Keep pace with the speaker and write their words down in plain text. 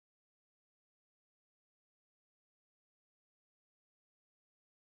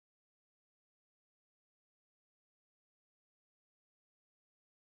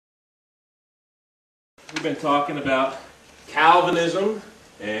We've been talking about Calvinism,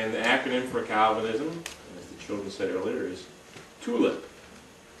 and the acronym for Calvinism, as the children said earlier, is TULIP.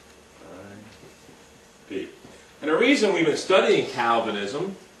 I-P. And the reason we've been studying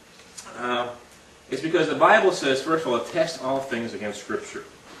Calvinism is because the Bible says, first of all, test all things against Scripture.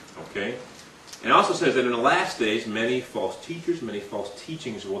 Okay? And it also says that in the last days, many false teachers, many false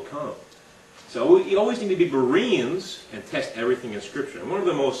teachings will come. So you always need to be Bereans and test everything in Scripture. And one of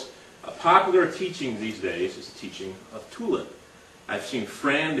the most popular teachings these days is the teaching of TULIP. I've seen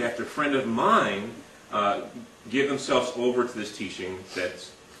friend after friend of mine give themselves over to this teaching that's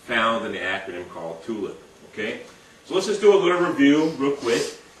found in the acronym called TULIP. Okay? So let's just do a little review real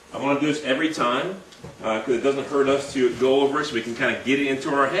quick. I want to do this every time because it doesn't hurt us to go over it so we can kind of get it into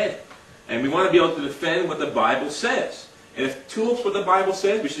our head. And we want to be able to defend what the Bible says. And if TULIP's what the Bible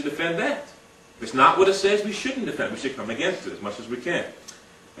says, we should defend that. If it's not what it says, we shouldn't defend. We should come against it as much as we can.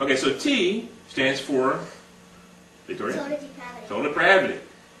 Okay, so T stands for, Victoria? Total depravity. Total depravity.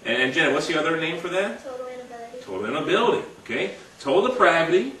 And Jenna, what's the other name for that? Total inability. Total inability. Okay? Total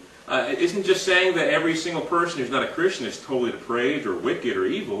depravity isn't just saying that every single person who's not a Christian is totally depraved or wicked or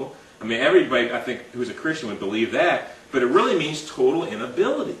evil. I mean, everybody, I think, who's a Christian would believe that. But it really means total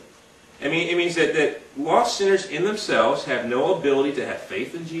inability. I mean, it means that lost sinners in themselves have no ability to have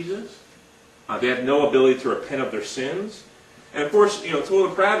faith in Jesus. They have no ability to repent of their sins. And of course, total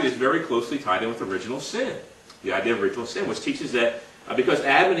depravity is very closely tied in with original sin. The idea of original sin, which teaches that because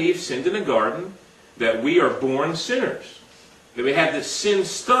Adam and Eve sinned in the garden, that we are born sinners. That we have this sin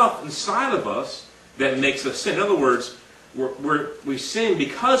stuff inside of us that makes us sin. In other words, we sin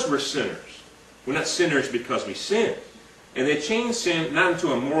because we're sinners. We're not sinners because we sin. And they change sin not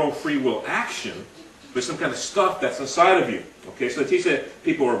into a moral free will action, but some kind of stuff that's inside of you. Okay, so they teach that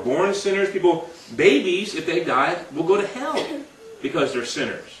people are born sinners. Babies, if they die, will go to hell because they're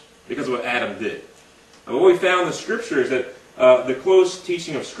sinners, because of what Adam did. And what we found in the Scripture is that the close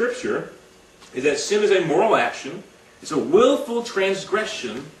teaching of Scripture is that sin is a moral action. It's a willful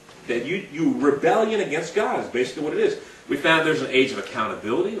transgression that you rebellion against God is basically what it is. We found there's an age of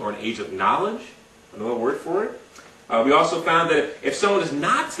accountability or an age of knowledge, another word for it. We also found that if someone is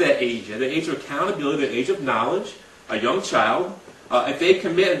not to that age, at the age of accountability, the age of knowledge, a young child, if they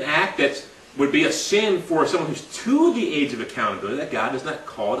commit an act that would be a sin for someone who's to the age of accountability, that God does not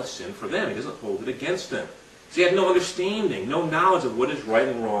call it a sin for them. He doesn't hold it against them. So you have no understanding, no knowledge of what is right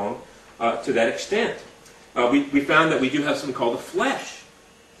and wrong to that extent. We found that we do have something called the flesh.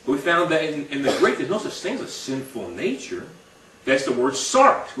 But we found that in the Greek, there's no such thing as a sinful nature. That's the word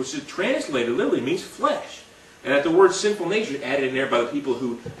sarx, which is translated literally means flesh. And that the word sinful nature is added in there by the people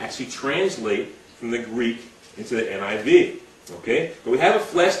who actually translate from the Greek into the NIV. Okay? But we have a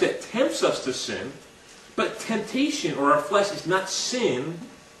flesh that tempts us to sin, but temptation or our flesh is not sin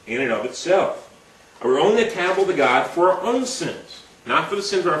in and of itself. We're only accountable to God for our own sins, not for the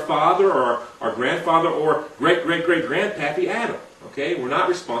sins of our father or our grandfather or great-great-great-grandpappy Adam. Okay? We're not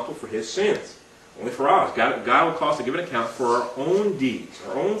responsible for his sins, only for ours. God will cause us to give an account for our own deeds,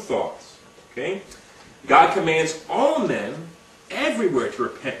 our own thoughts. Okay? God commands all men everywhere to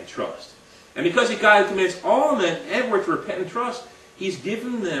repent and trust. And because God commands all men everywhere to repent and trust, He's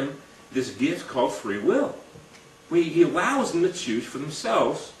given them this gift called free will. He allows them to choose for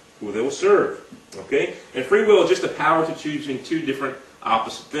themselves who they will serve. Okay? And free will is just the power to choose between two different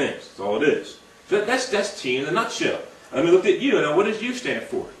opposite things. That's all it is. So that's T in a nutshell. Let me look at you. Now, what does you stand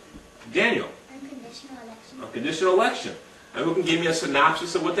for? Daniel. Unconditional election. Unconditional election. Now, who can give me a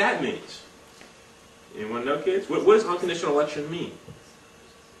synopsis of what that means? Anyone know, kids? What does unconditional election mean?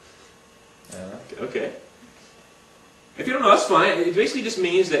 Okay. If you don't know, that's fine. It basically just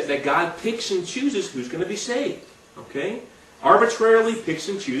means that God picks and chooses who's going to be saved. Okay? Arbitrarily picks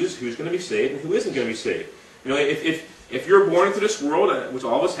and chooses who's going to be saved and who isn't going to be saved. If you're born into this world, which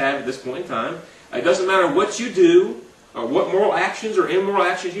all of us have at this point in time, it doesn't matter what you do, or what moral actions or immoral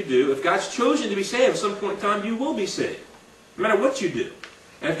actions you do. If God's chosen to be saved at some point in time, you will be saved. No matter what you do.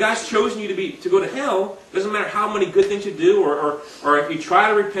 And if God's chosen you to go to hell, it doesn't matter how many good things you do, or if you try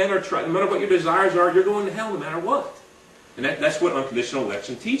to repent, no matter what your desires are, you're going to hell no matter what. And that's what unconditional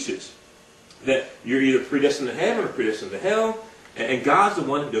election teaches. That you're either predestined to heaven or predestined to hell, and God's the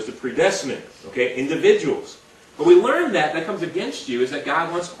one who does the predestining. Okay, individuals. But we learn that comes against you is that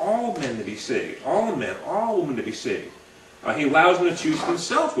God wants all men to be saved. All men, all women to be saved. He allows them to choose for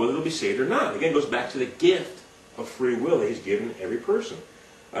themselves whether they'll be saved or not. Again, it goes back to the gift of free will that He's given every person.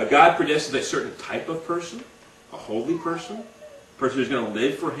 God predestines a certain type of person, a holy person, a person who's going to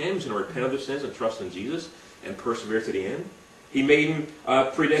live for Him, who's going to repent of their sins and trust in Jesus and persevere to the end. He made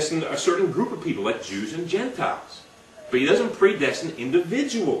predestine a certain group of people, like Jews and Gentiles. But He doesn't predestine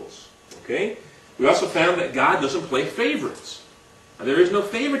individuals. Okay? We also found that God doesn't play favorites. Now, there is no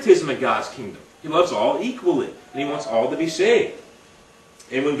favoritism in God's kingdom. He loves all equally, and He wants all to be saved.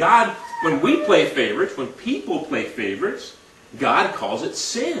 And when we play favorites, when people play favorites, God calls it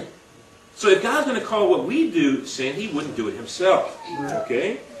sin. So if God's going to call what we do sin, He wouldn't do it Himself.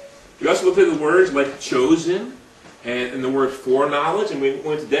 Okay? We also looked at the words like chosen and the word foreknowledge, and we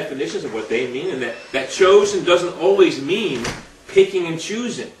went into definitions of what they mean, and that chosen doesn't always mean picking and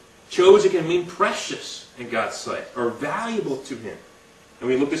choosing. Chosen can mean precious in God's sight, or valuable to Him. And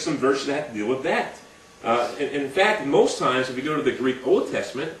we looked at some verses that have to deal with that. In fact, most times, if you go to the Greek Old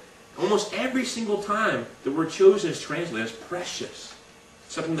Testament, almost every single time the word chosen is translated as precious.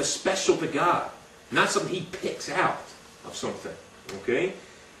 Something that's special to God. Not something He picks out of something. Okay?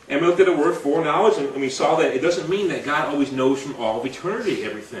 And we looked at the word foreknowledge, and we saw that it doesn't mean that God always knows from all of eternity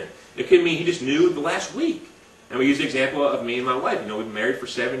everything. It could mean He just knew the last week. And we used the example of me and my wife. You know, we've been married for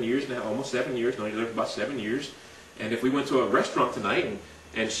 7 years now, almost 7 years, known each other for about 7 years. And if we went to a restaurant tonight,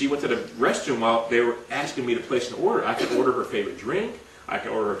 and she went to the restroom while they were asking me to place an order, I could order her favorite drink, I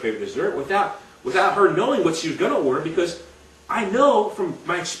could order her favorite dessert, without her knowing what she was going to order, because I know from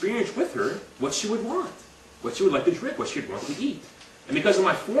my experience with her what she would want, what she would like to drink, what she would want to eat. And because of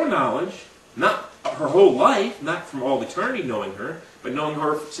my foreknowledge, not her whole life, not from all eternity knowing her, but knowing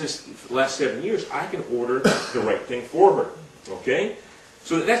her since the last 7 years, I can order the right thing for her. Okay?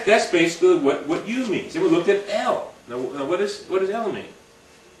 So that's basically what you means. And we looked at L. Now what does L mean?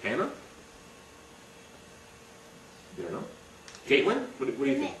 Hannah? You don't know? Caitlin? What do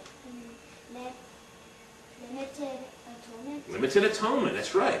you think? Limited atonement. Limited atonement,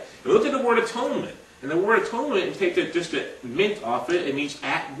 that's right. And we looked at the word atonement. And the word atonement, and take just a mint off it means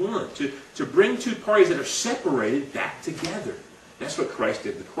at one. To bring two parties that are separated back together. That's what Christ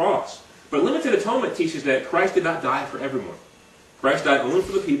did at the cross. But limited atonement teaches that Christ did not die for everyone. Christ died only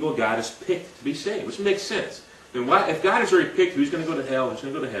for the people God has picked to be saved, which makes sense. Then if God has already picked who's going to go to hell, who's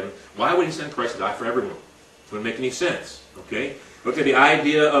going to go to heaven, why would He send Christ to die for everyone? It wouldn't make any sense. Okay? Look at the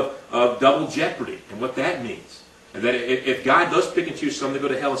idea of double jeopardy and what that means. And that if God does pick and choose some to go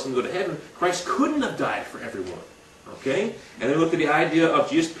to hell and some to go to heaven, Christ couldn't have died for everyone. Okay? And then look at the idea of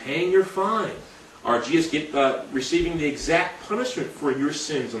Jesus paying your fine, or Jesus receiving the exact punishment for your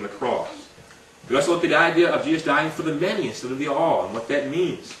sins on the cross. We also looked at the idea of Jesus dying for the many instead of the all, and what that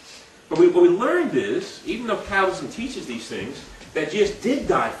means. But what we learned is, even though Calvinism teaches these things, that Jesus did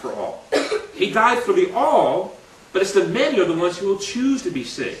die for all. He died for the all, but it's the many are the ones who will choose to be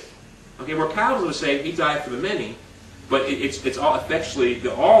saved. Okay, where Calvinism would say He died for the many, but it's all effectually,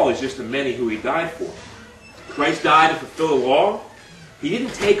 the all is just the many who He died for. Christ died to fulfill the law. He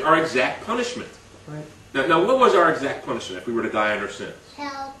didn't take our exact punishment. Right. Now, what was our exact punishment if we were to die in our sins?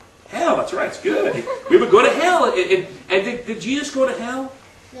 Hell. Hell, that's right, it's good. We would go to hell. And did Jesus go to hell?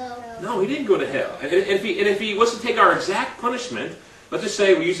 No. No, He didn't go to hell. And if he was to take our exact punishment, let's just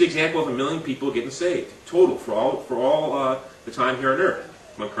say we use the example of 1 million people getting saved, total, for all the time here on earth,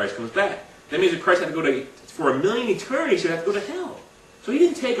 when Christ comes back. That means that Christ had to go for 1 million eternities, He had to go to hell. So He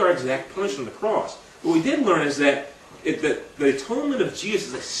didn't take our exact punishment on the cross. What we did learn is that the atonement of Jesus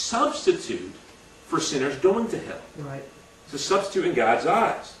is a substitute for sinners going to hell. Right. It's a substitute in God's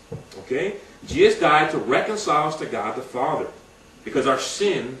eyes. Okay? Jesus died to reconcile us to God the Father, because our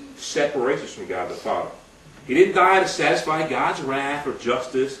sin separates us from God the Father. He didn't die to satisfy God's wrath or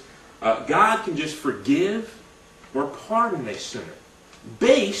justice. God can just forgive or pardon a sinner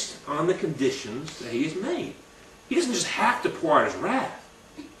based on the conditions that He has made. He doesn't just have to pour out His wrath.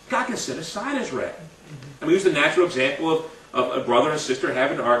 God can set aside His wrath. And we use the natural example of a brother and sister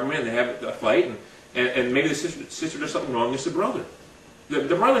having an argument, and they have a fight, and maybe the sister does something wrong against the brother.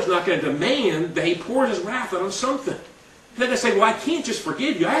 The brother's not going to demand that he pours his wrath out on something. He's not going to say, well, I can't just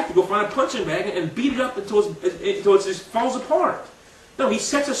forgive you. I have to go find a punching bag and beat it up until it just falls apart. No, he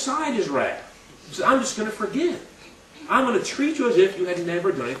sets aside his wrath. He says, I'm just going to forgive. I'm going to treat you as if you had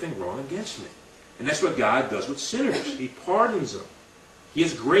never done anything wrong against me. And that's what God does with sinners. He pardons them. He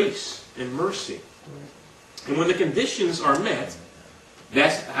has grace and mercy. And when the conditions are met,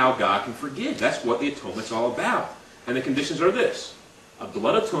 that's how God can forgive. That's what the atonement's all about. And the conditions are this: a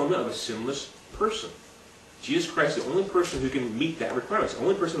blood atonement of a sinless person. Jesus Christ is the only person who can meet that requirement. He's the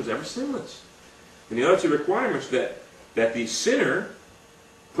only person who's ever sinless. And the other two requirements that the sinner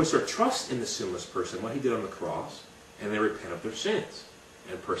puts their trust in the sinless person, what He did on the cross, and they repent of their sins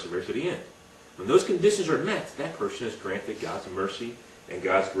and persevere to the end. When those conditions are met, that person is granted God's mercy and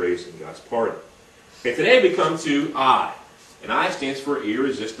God's grace and God's pardon. Okay, today we come to I. And I stands for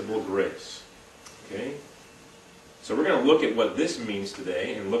Irresistible Grace. Okay? So we're going to look at what this means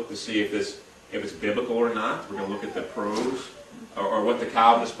today and look to see if it's biblical or not. We're going to look at the pros or what the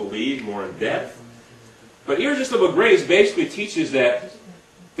Calvinists believe more in depth. But irresistible grace basically teaches that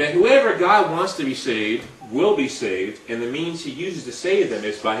whoever God wants to be saved will be saved, and the means he uses to save them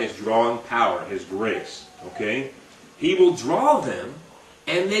is by his drawing power, his grace. Okay? He will draw them,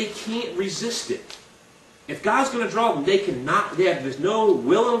 and they can't resist it. If God's going to draw them, they cannot. There's no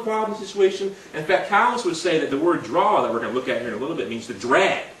will involved in the situation. In fact, Calvinists would say that the word draw that we're going to look at here in a little bit means to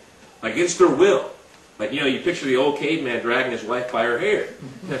drag, like against their will. Like, you picture the old caveman dragging his wife by her hair,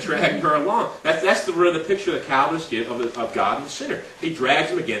 dragging her along. That's the picture that Calvinists give of God and the sinner. He drags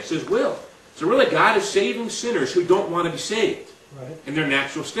them against his will. So really, God is saving sinners who don't want to be saved in their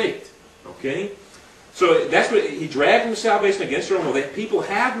natural state. Okay? So that's what he drags them to salvation against their own will. That people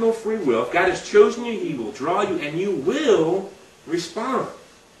have no free will. If God has chosen you, he will draw you, and you will respond.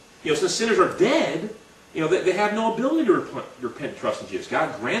 Since sinners are dead, they have no ability to repent and trust in Jesus.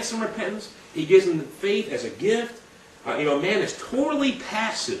 God grants them repentance. He gives them faith as a gift. Man is totally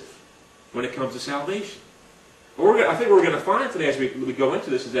passive when it comes to salvation. But I think what we're going to find today as we go into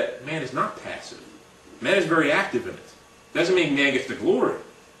this is that man is not passive. Man is very active in it. Doesn't mean man gets the glory,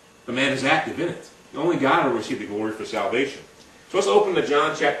 but man is active in it. Only God will receive the glory for salvation. So let's open to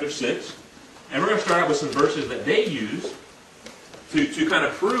John chapter 6. And we're going to start out with some verses that they use to kind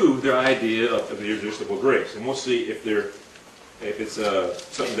of prove their idea of the irresistible grace. And we'll see if it's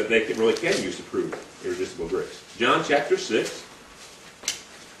something that they really can use to prove irresistible grace. John chapter 6,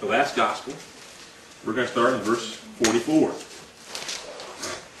 the last gospel. We're going to start in verse 44.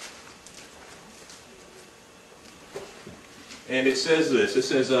 And it says this. It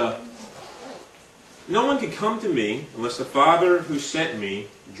says, no one can come to me unless the Father who sent me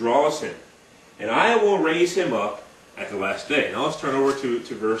draws him, and I will raise him up at the last day. Now let's turn over to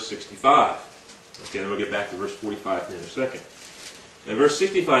verse 65. Okay, then we'll get back to verse 45 in a second. And verse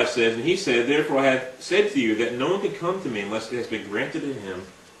 65 says, and he said, therefore I have said to you that no one can come to me unless it has been granted to him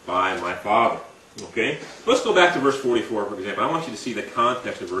by my Father. Okay? Let's go back to verse 44, for example. I want you to see the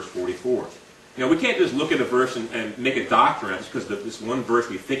context of verse 44. We can't just look at a verse and make a doctrine just because this one verse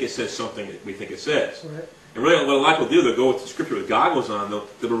we think it says something that we think it says. Right. And really what a lot of people do, they'll go with the scripture with goggles on, they'll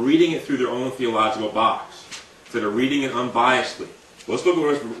be reading it through their own theological box. So they're reading it unbiasedly. Well, let's look at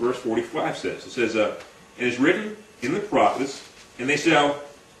what verse 45 says. It says, it is written in the prophets, and they shall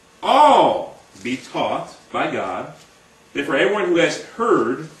all be taught by God. Therefore everyone who has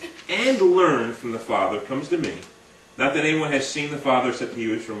heard and learned from the Father comes to me. Not that anyone has seen the Father except he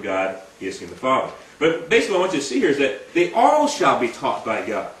who is from God, he has seen the Father. But basically what I want you to see here is that they all shall be taught by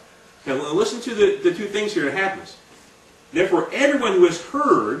God. Now listen to the two things here that happens. Therefore everyone who has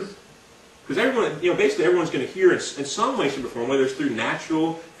heard, because everyone, basically everyone's going to hear in some way, shape, or form, whether it's through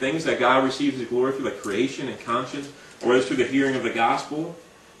natural things that God receives his glory through, like creation and conscience, or whether it's through the hearing of the gospel.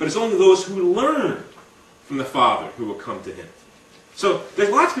 But it's only those who learn from the Father who will come to him. So there's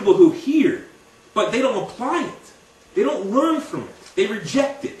lots of people who hear, but they don't apply it. They don't learn from it. They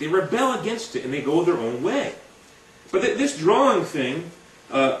reject it. They rebel against it, and they go their own way. But this drawing thing,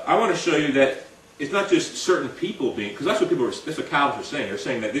 I want to show you that it's not just certain people being, because that's what Calvinists are saying. They're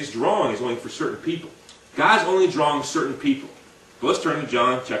saying that this drawing is only for certain people. God's only drawing certain people. But let's turn to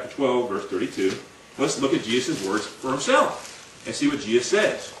John chapter 12, verse 32. Let's look at Jesus' words for himself and see what Jesus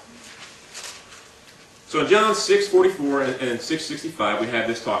says. So in John 6:44 and 6:65, we have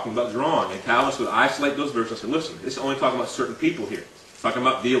this talking about drawing. And Calvinists would isolate those verses and say, listen, this is only talking about certain people here. It's talking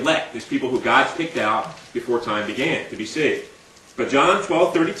about the elect. These people who God picked out before time began to be saved. But John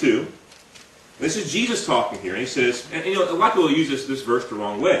 12:32, this is Jesus talking here. And he says, and a lot of people use this verse the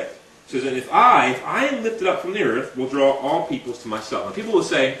wrong way. He says, and if I am lifted up from the earth, will draw all peoples to myself. And people will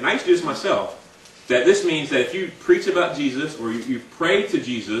say, and I used to do this myself, that this means that if you preach about Jesus, or you pray to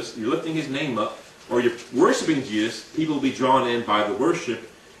Jesus, you're lifting his name up, or you're worshiping Jesus, people will be drawn in by the worship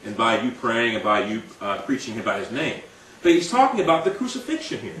and by you praying and by you preaching about his name. But he's talking about the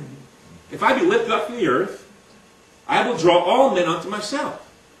crucifixion here. If I be lifted up from the earth, I will draw all men unto myself.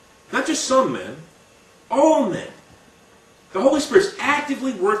 Not just some men, all men. The Holy Spirit's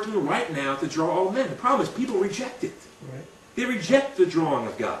actively working right now to draw all men. The problem is people reject it. Right. They reject the drawing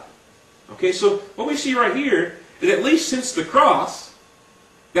of God. Okay, so what we see right here is at least since the cross,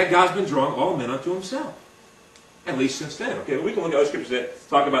 that God's been drawing all men unto himself. At least since then. Okay, well, we can look at other scriptures that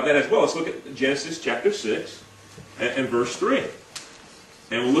talk about that as well. Let's look at Genesis chapter 6 and verse 3.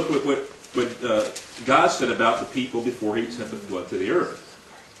 And we'll look at what God said about the people before he sent the flood to the earth.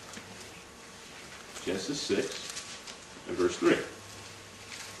 Genesis 6 and verse 3.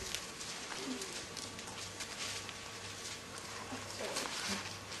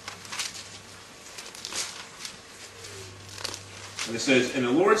 And it says, and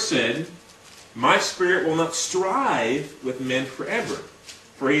the Lord said, my spirit will not strive with men forever,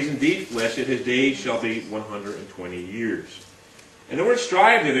 For he is indeed flesh, yet his days shall be 120 years. And the word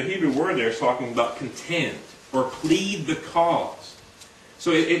strive there, the Hebrew word there, is talking about contend or plead the cause.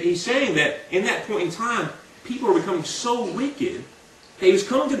 So he's saying that in that point in time, people were becoming so wicked that he was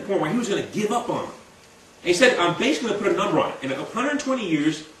coming to the point where he was going to give up on them. And he said, I'm basically going to put a number on it. In 120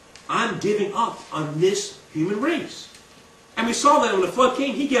 years, I'm giving up on this human race. And we saw that when the flood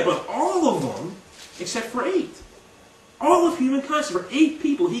came, he gave up on all of them except for 8. All of humankind, for 8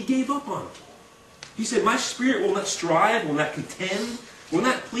 people, he gave up on them. He said, my spirit will not strive, will not contend, will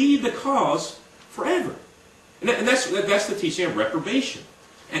not plead the cause forever. And that's the teaching of reprobation.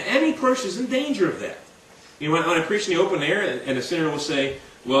 And any person is in danger of that. You know, when I preach in the open air, and a sinner will say,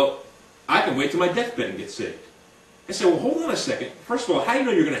 well, I can wait till my deathbed and get saved. I say, well, hold on a second. First of all, how do you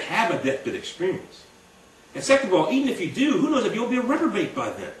know you're going to have a deathbed experience? And second of all, even if you do, who knows if you'll be a reprobate by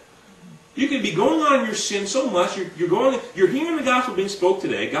then? You could be going on in your sin so much, you're hearing the gospel being spoke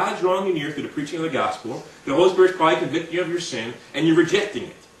today, God's drawing you near through the preaching of the gospel, the Holy Spirit's probably convicting you of your sin, and you're rejecting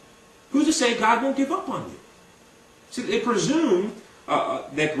it. Who's to say God won't give up on you? See, they presume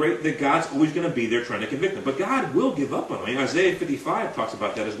that God's always going to be there trying to convict them. But God will give up on them. I mean, Isaiah 55 talks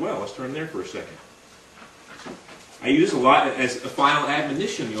about that as well. Let's turn there for a second. I use this a lot as a final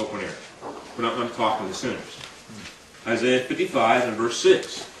admonition in the open air when I'm talking to sinners. Isaiah 55 and verse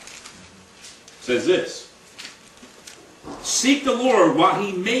 6 says this: seek the Lord while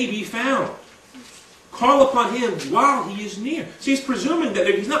he may be found. Call upon him while he is near. See, he's presuming that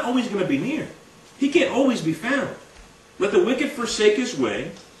he's not always going to be near. He can't always be found. Let the wicked forsake his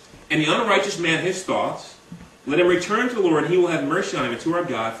way, and the unrighteous man his thoughts. Let him return to the Lord, and he will have mercy on him, and to our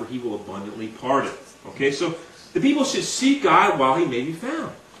God, for he will abundantly pardon. Okay, so the people should seek God while he may be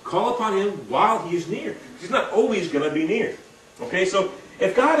found. Call upon him while he is near. He's not always going to be near. Okay, so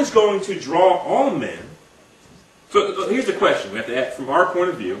if God is going to draw all men, so here's the question. We have to ask, from our point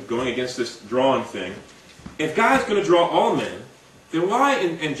of view, going against this drawing thing, if God's going to draw all men, then why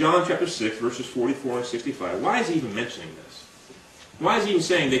in John chapter 6, verses 44 and 65, why is he even mentioning this? Why is he even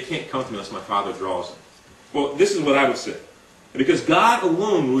saying they can't come to me unless my Father draws them? Well, this is what I would say. Because God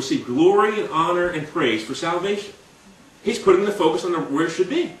alone will receive glory and honor and praise for salvation. He's putting the focus on where it should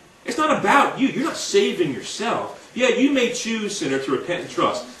be. It's not about you. You're not saving yourself. Yeah, you may choose, sinner, to repent and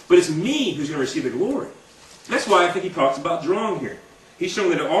trust, but it's me who's going to receive the glory. That's why I think he talks about drawing here. He's showing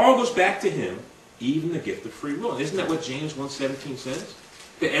that it all goes back to him, even the gift of free will. Isn't that what James 1:17 says?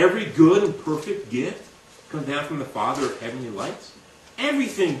 That every good and perfect gift comes down from the Father of heavenly lights?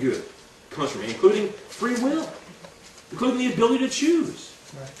 Everything good comes from him, including free will, including the ability to choose.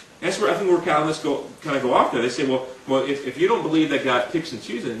 Right. That's where I think where Calvinists kind of go off there. They say, well, if you don't believe that God picks and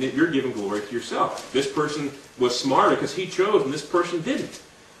chooses, then you're giving glory to yourself. This person was smarter because he chose, and this person didn't.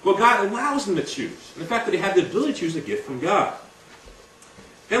 Well, God allows them to choose. And the fact that they have the ability to choose a gift from God.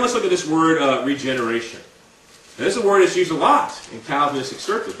 Then let's look at this word regeneration. Now, this is a word that's used a lot in Calvinistic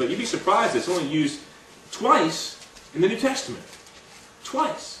circles, but you'd be surprised it's only used twice in the New Testament.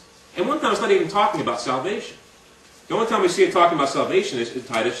 Twice. And one time it's not even talking about salvation. The only time we see it talking about salvation is in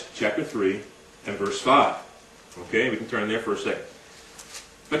Titus chapter 3 and verse 5. Okay, we can turn there for a second.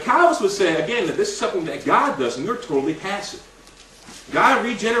 But Calvinists would say, again, that this is something that God does, and you're totally passive. God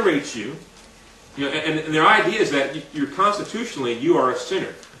regenerates you, and their idea is that you're constitutionally, you are a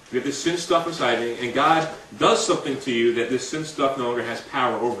sinner. You have this sin stuff inside you, and God does something to you that this sin stuff no longer has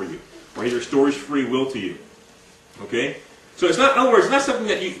power over you, or He restores free will to you. Okay? So it's not, in other words, it's not something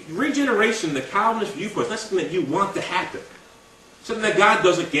that regeneration, the Calvinist viewpoint, it's not something that you want to happen. It's something that God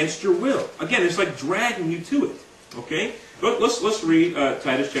does against your will. Again, it's like dragging you to it. Okay? But let's read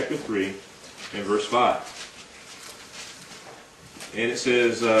Titus chapter 3 and verse 5. And it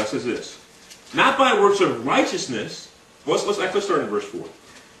says this: not by works of righteousness. Let's start in verse 4.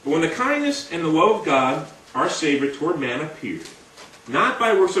 But when the kindness and the love of God, our Savior, toward man appeared, not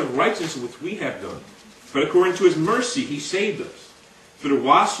by works of righteousness which we have done, but according to His mercy He saved us, through the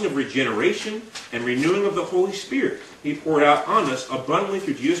washing of regeneration and renewing of the Holy Spirit He poured out on us abundantly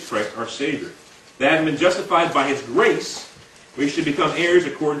through Jesus Christ our Savior, that having been justified by His grace, we should become heirs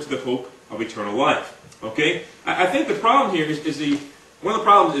according to the hope of eternal life. Okay? I think the problem here is one of the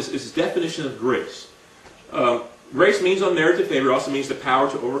problems is this definition of grace. Grace means unmerited favor. It also means the power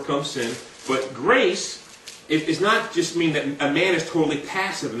to overcome sin. But grace is not just mean that a man is totally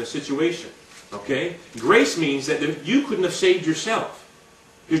passive in a situation. Okay? Grace means that you couldn't have saved yourself.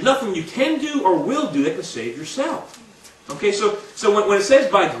 There's nothing you can do or will do that can save yourself. Okay? So when it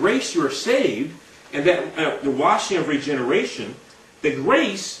says by grace you are saved, and that the washing of regeneration, the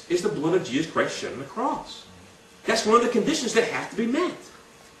grace is the blood of Jesus Christ shed on the cross. That's one of the conditions that have to be met.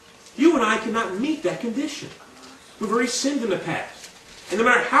 You and I cannot meet that condition. We've already sinned in the past. And no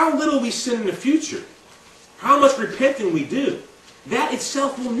matter how little we sin in the future, how much repenting we do, that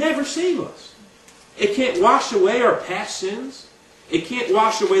itself will never save us. It can't wash away our past sins. It can't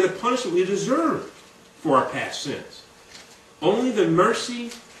wash away the punishment we deserve for our past sins. Only the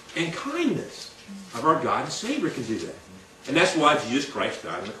mercy and kindness of our God and Savior can do that. And that's why Jesus Christ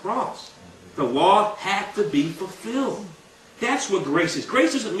died on the cross. The law had to be fulfilled. That's what grace is.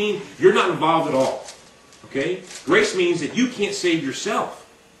 Grace doesn't mean you're not involved at all. Okay? Grace means that you can't save yourself.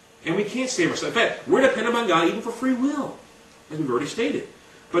 And we can't save ourselves. In fact, we're dependent on God even for free will, as we've already stated.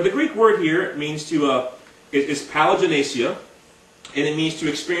 But the Greek word here means to, is palagenesia, and it means to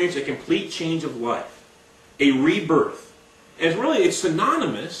experience a complete change of life, a rebirth. And it's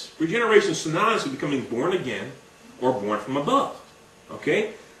synonymous, regeneration is synonymous with becoming born again or born from above.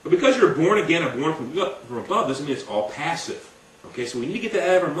 Okay? But because you're born again or born from above doesn't mean it's all passive. Okay, so we need to get that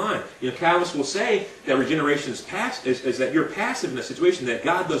out of our mind. Calvinists will say that regeneration is that you're passive in a situation, that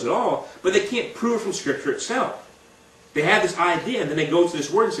God does it all, but they can't prove it from Scripture itself. They have this idea, and then they go to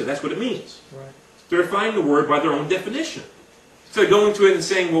this word and say, that's what it means. Right. They're defining the word by their own definition. So going to it and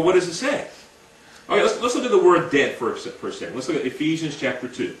saying, well, what does it say? Okay, let's look at the word dead for a second. Let's look at Ephesians chapter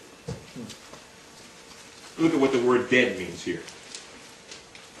 2. Look at what the word dead means here.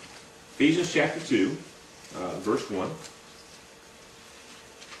 Ephesians chapter 2, verse 1.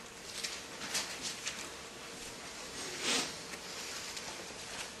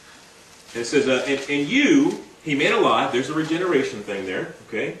 And it says, and you, he made alive, there's a regeneration thing there,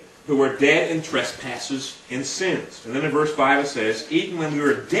 okay, who were dead in trespasses and sins. And then in verse 5 it says, even when we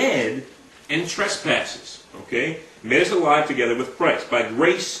were dead in trespasses, okay, made us alive together with Christ. By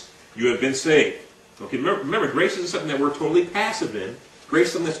grace you have been saved. Okay, remember, grace isn't something that we're totally passive in. Grace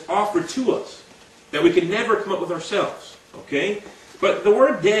is something that's offered to us, that we can never come up with ourselves. Okay? But the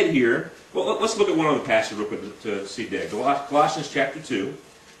word dead here, well, let's look at one other passage real quick to see dead. Colossians chapter 2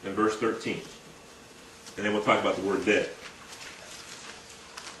 and verse 13. And then we'll talk about the word dead.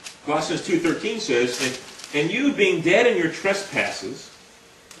 Colossians 2:13 says, and you being dead in your trespasses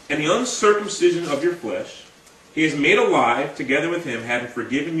and the uncircumcision of your flesh, he has made alive together with him, having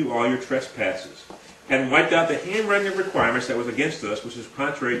forgiven you all your trespasses, having wiped out the handwriting of requirements that was against us, which is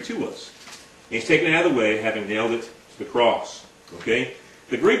contrary to us. And he's taken it out of the way, having nailed it to the cross. Okay?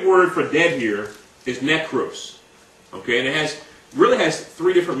 The Greek word for dead here is nekros. Okay? And it really has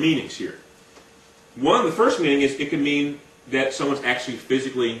three different meanings here. One, the first meaning is it can mean that someone's actually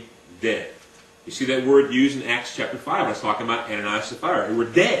physically dead. You see that word used in Acts chapter 5 when it's talking about Ananias and Sapphira. They were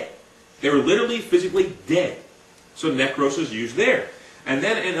dead. They were literally physically dead. So nekros is used there. And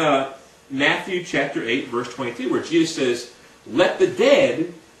then in Matthew chapter 8, verse 22, where Jesus says, let the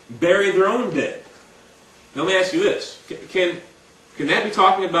dead bury their own dead. Now let me ask you this. Can that be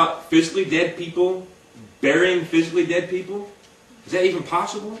talking about physically dead people burying physically dead people? Is that even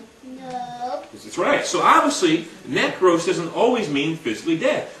possible? No. That's right. So obviously, nekros doesn't always mean physically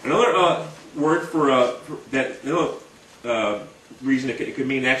dead. Another word for that, another reason it could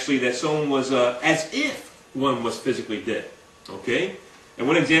mean actually that someone was as if one was physically dead. Okay? And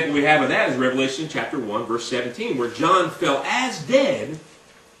one example we have of that is Revelation chapter 1, verse 17, where John fell as dead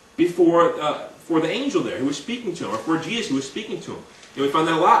before for the angel there who was speaking to him, or for Jesus who was speaking to him. And we find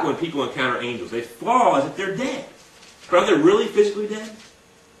that a lot when people encounter angels. They fall as if they're dead. But are they really physically dead?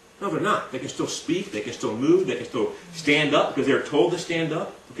 No, they're not. They can still speak, they can still move, they can still stand up because they're told to stand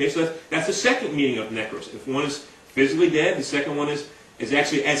up. Okay, so that's the second meaning of nekros. If one is physically dead, the second one is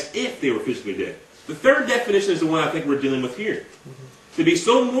actually as if they were physically dead. The third definition is the one I think we're dealing with here. Mm-hmm. To be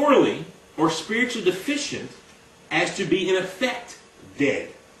so morally or spiritually deficient as to be in effect dead.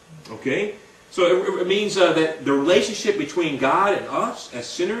 Okay? So it means that the relationship between God and us as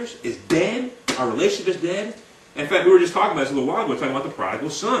sinners is dead. Our relationship is dead. In fact, we were just talking about this a little while ago, talking about the prodigal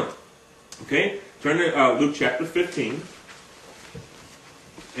son. Okay? Turn to Luke chapter 15.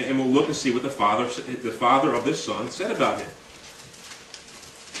 And we'll look and see what the father of this son said about him.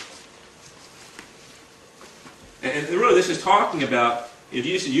 And really this is talking about,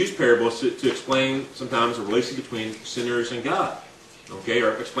 Jesus used parables to explain sometimes the relationship between sinners and God. Okay?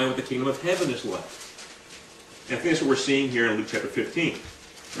 Or explain what the kingdom of heaven is like. And I think that's what we're seeing here in Luke chapter 15.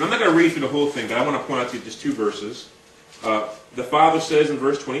 And I'm not going to read through the whole thing, but I want to point out to you just two verses. The father says in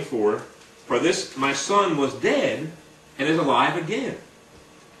verse 24, for this my son was dead and is alive again.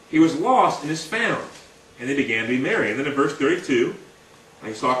 He was lost and is found. And they began to be merry. And then in verse 32,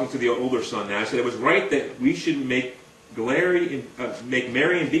 he's talking to the older son now. He said, it was right that we should make merry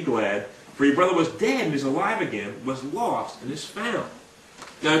and be glad, for your brother was dead and is alive again, was lost and is found.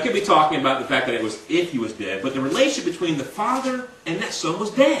 Now, it could be talking about the fact that it was if he was dead, but the relationship between the father and that son was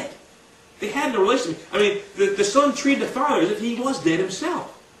dead. They had no relationship. I mean, the son treated the father as if he was dead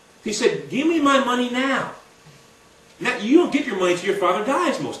himself. He said, give me my money now. Now, you don't get your money until your father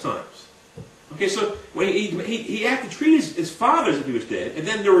dies most times. Okay, so when he had to treat his father as if he was dead, and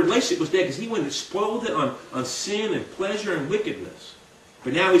then their relationship was dead because he went and spoiled it on sin and pleasure and wickedness.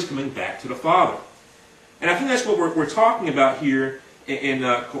 But now he's coming back to the Father. And I think that's what we're talking about here in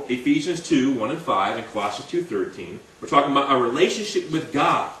Ephesians 2, 1 and 5, and Colossians 2, 13. We're talking about a relationship with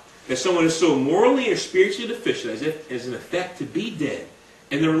God. That someone is so morally or spiritually deficient as in effect to be dead.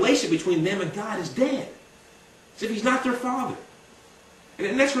 And the relationship between them and God is dead. As if he's not their Father.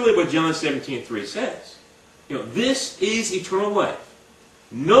 And that's really what John 17:3 says. This is eternal life.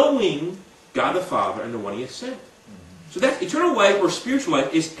 Knowing God the Father and the one he has sent. So that eternal life or spiritual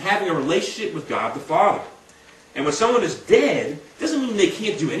life is having a relationship with God the Father. And when someone is dead, doesn't mean they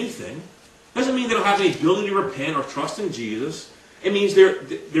can't do anything. Doesn't mean they don't have any ability to repent or trust in Jesus. It means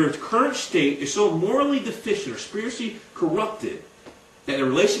their current state is so morally deficient or spiritually corrupted that a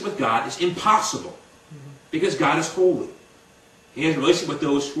relationship with God is impossible. Because God is holy. He has a relationship with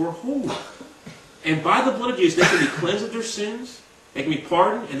those who are holy. And by the blood of Jesus, they can be cleansed of their sins, they can be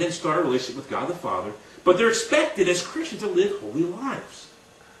pardoned, and then start a relationship with God the Father. But they're expected as Christians to live holy lives.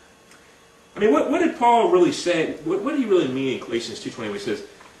 I mean, what did Paul really say? What did he really mean in Galatians 2:20 when he says,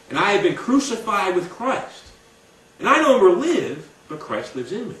 and I have been crucified with Christ. And I no longer live, but Christ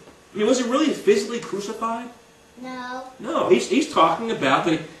lives in me. I mean, was he really physically crucified? No. No, he's talking about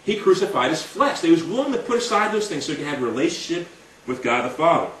that he crucified his flesh. That he was willing to put aside those things so he could have a relationship with God the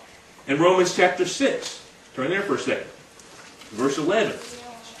Father. In Romans chapter 6, turn there for a second. Verse 11.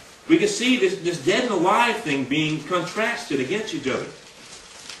 We can see this dead and alive thing being contrasted against each other.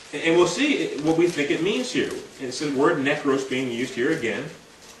 And we'll see what we think it means here. And it's the word necros being used here again.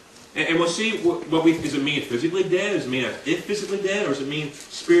 And we'll see does it mean physically dead? Does it mean if physically dead? Or does it mean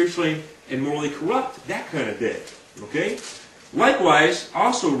spiritually and morally corrupt? That kind of dead. Okay? Likewise,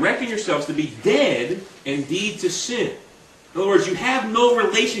 also reckon yourselves to be dead indeed to sin. In other words, you have no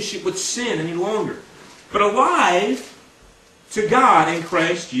relationship with sin any longer. But alive to God in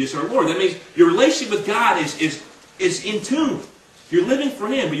Christ Jesus our Lord. That means your relationship with God is in tune. You're living for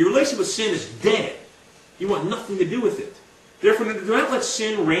Him, but your relationship with sin is dead. You want nothing to do with it. Therefore, do not let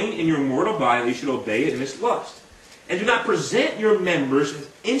sin reign in your mortal body, you should obey it in its lust. And do not present your members as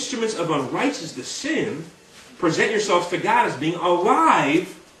instruments of unrighteousness to sin. Present yourselves to God as being alive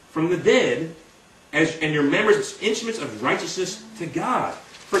from the dead, and your members as instruments of righteousness to God.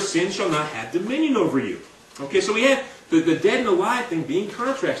 For sin shall not have dominion over you. Okay, so we have the dead and alive thing being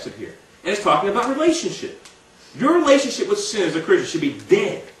contrasted here. And it's talking about relationship. Your relationship with sin as a Christian should be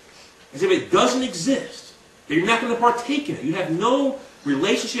dead. As if it doesn't exist. That you're not going to partake in it. You have no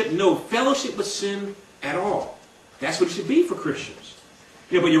relationship, no fellowship with sin at all. That's what it should be for Christians.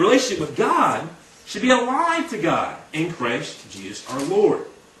 But your relationship with God should be alive to God in Christ Jesus our Lord.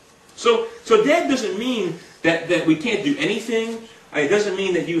 So dead doesn't mean that we can't do anything. It doesn't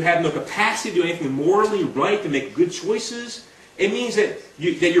mean that you have no capacity to do anything morally right, to make good choices. It means that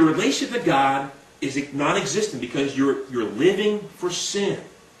your relationship to God is non-existent because you're living for sin.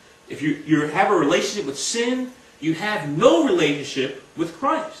 If you have a relationship with sin, you have no relationship with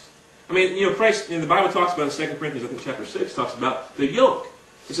Christ. I mean, Christ, the Bible talks about in 2 Corinthians, I think chapter 6, talks about the yoke.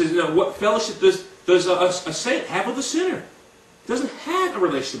 It says, what fellowship does a saint have with a sinner? Doesn't have a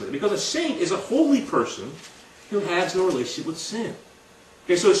relationship with it, because a saint is a holy person who has no relationship with sin.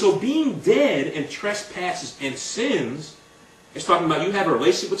 Okay, so being dead in trespasses and sins is talking about you have a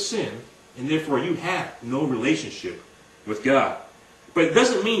relationship with sin, and therefore you have no relationship with God. But it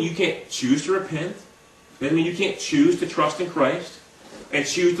doesn't mean you can't choose to repent. It doesn't mean you can't choose to trust in Christ and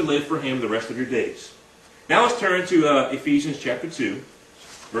choose to live for Him the rest of your days. Now let's turn to Ephesians chapter 2,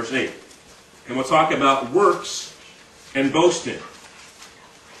 verse 8. And we'll talk about works and boasting.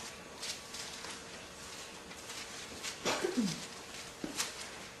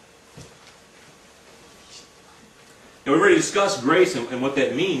 Now, we've already discussed grace and what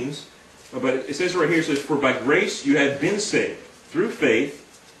that means, but it says right here, it says, for by grace you have been saved, through faith,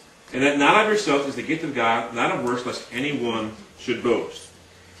 and that not of yourselves is the gift of God, not of works, lest anyone should boast.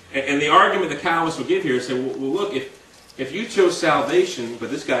 And the argument the Calvinists will give here is say, well look, if you chose salvation,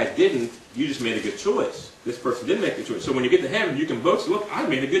 but this guy didn't, you just made a good choice. This person didn't make a choice. So when you get to heaven, you can boast, look, I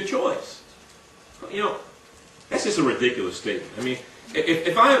made a good choice. That's just a ridiculous statement. I mean,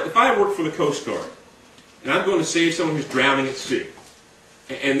 if I work for the Coast Guard, and I'm going to save someone who's drowning at sea,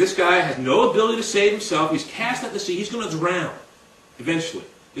 and this guy has no ability to save himself, he's cast out to sea, he's going to drown eventually.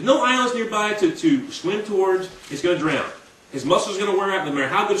 There's no islands nearby to swim towards, he's going to drown. His muscles are going to wear out no matter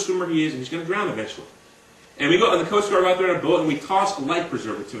how good a swimmer he is, and he's going to drown eventually. And we go on the Coast Guard out there in a boat, and we toss a life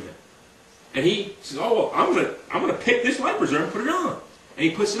preserver to him. And he says, oh, well, I'm gonna pick this life preserver and put it on. And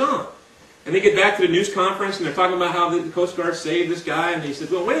he puts it on. And they get back to the news conference, and they're talking about how the Coast Guard saved this guy, and he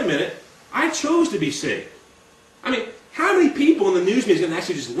says, well, wait a minute, I chose to be saved. I mean, how many people in the news media can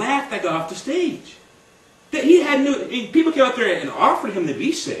actually just laugh that guy off the stage? That he had people came out there and offered him to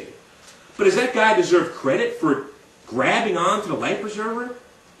be saved. But does that guy deserve credit for grabbing on to the life preserver? Does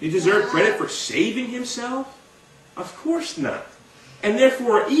he deserve credit for saving himself? Of course not. And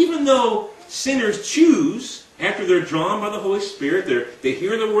therefore, even though sinners choose, after they're drawn by the Holy Spirit, they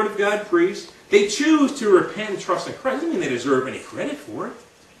hear the Word of God preached, they choose to repent and trust in Christ. Doesn't mean they deserve any credit for it.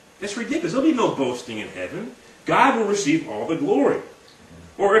 That's ridiculous. There'll be no boasting in heaven. God will receive all the glory.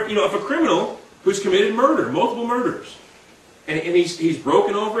 Or if a criminal who's committed murder, multiple murders, and he's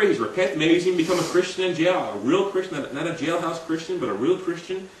broken over it, he's repented, maybe he's even become a Christian in jail, a real Christian, not a jailhouse Christian, but a real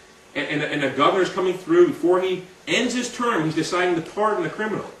Christian, and the governor's coming through, before he ends his term, he's deciding to pardon the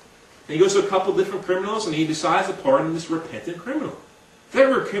criminal. And he goes to a couple different criminals, and he decides to pardon this repentant criminal.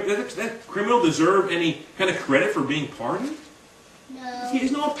 Does that criminal deserve any kind of credit for being pardoned? No. He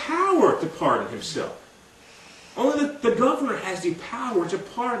has no power to pardon himself. Only the governor has the power to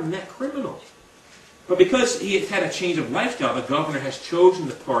pardon that criminal. But because he has had a change of lifestyle, the governor has chosen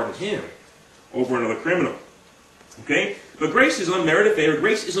to pardon him over another criminal. Okay? But grace is unmerited favor.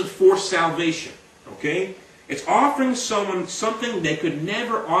 Grace isn't forced salvation. Okay? It's offering someone something they could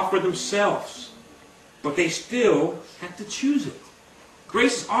never offer themselves. But they still have to choose it.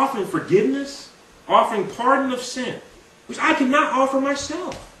 Grace is offering forgiveness, offering pardon of sin, which I cannot offer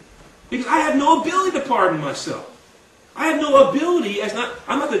myself. Because I have no ability to pardon myself. I have no ability,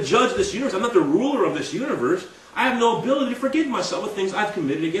 I'm not the judge of this universe, I'm not the ruler of this universe. I have no ability to forgive myself of things I've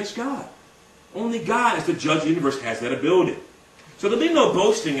committed against God. Only God, as the judge of the universe, has that ability. So there'll be no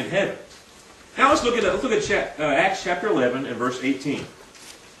boasting in heaven. Now let's look at Acts chapter 11 and verse 18.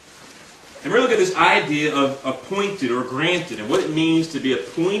 And we're going to look at this idea of appointed or granted, and what it means to be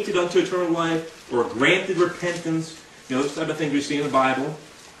appointed unto eternal life, or granted repentance, those type of things we see in the Bible,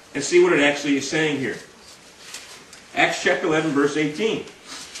 and see what it actually is saying here. Acts chapter 11, verse 18. It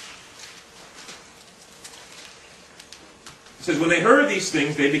says, when they heard these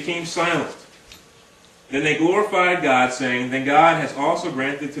things, they became silent. Then they glorified God, saying, then God has also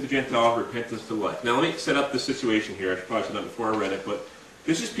granted to the Gentiles repentance to life. Now let me set up the situation here. I should probably set that before I read it, but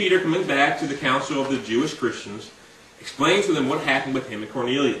this is Peter coming back to the council of the Jewish Christians, explaining to them what happened with him and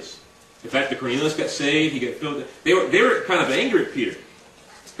Cornelius. In fact, the Cornelius got saved, he got filled. They were kind of angry at Peter.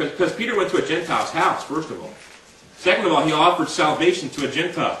 Because Peter went to a Gentile's house, first of all. Second of all, he offered salvation to a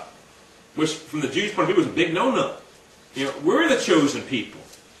Gentile, which from the Jews' point of view was a big no-no. We're the chosen people.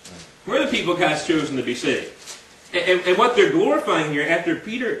 We're the people God's chosen to be saved. And what they're glorifying here, after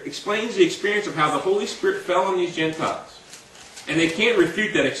Peter explains the experience of how the Holy Spirit fell on these Gentiles, and they can't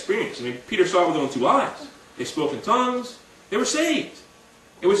refute that experience. I mean, Peter saw it with his own two eyes. They spoke in tongues. They were saved.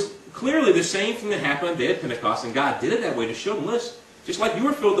 It was clearly the same thing that happened on the day of Pentecost, and God did it that way to show them, listen, just like you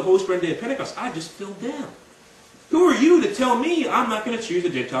were filled with the Holy Spirit on the day of Pentecost, I just filled them. Who are you to tell me I'm not going to choose the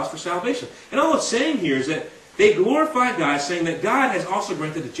Gentiles for salvation? And all it's saying here is that they glorify God, saying that God has also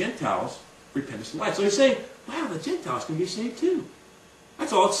granted the Gentiles repentance to life. So he's saying, wow, the Gentiles can be saved too.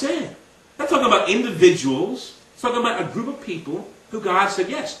 That's all it's saying. It's not talking about individuals. It's talking about a group of people who God said,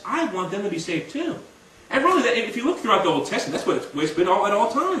 yes, I want them to be saved too. And really, if you look throughout the Old Testament, that's what it's been at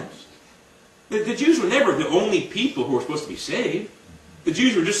all times. The Jews were never the only people who were supposed to be saved. The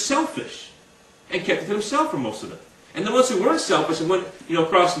Jews were just selfish and kept it to themselves for most of it. And the ones who weren't selfish and went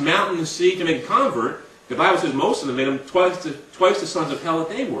across mountain and sea to make a convert, the Bible says most of them made them twice the sons of hell that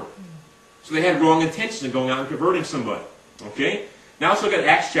they were. So they had wrong intentions in going out and converting somebody. Okay? Now let's look at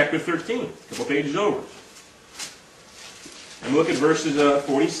Acts chapter 13, a couple pages over. And look at verses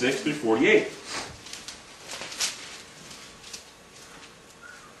 46 through 48.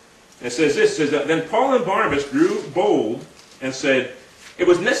 And it says this, then Paul and Barnabas grew bold and said, it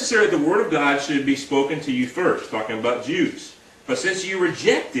was necessary that the word of God should be spoken to you first, talking about Jews. But since you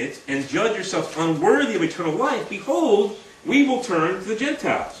reject it and judge yourselves unworthy of eternal life, behold, we will turn to the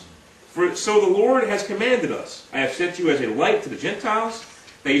Gentiles. For so the Lord has commanded us. I have sent you as a light to the Gentiles,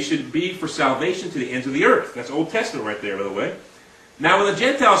 that you should be for salvation to the ends of the earth. That's Old Testament right there, by the way. Now when the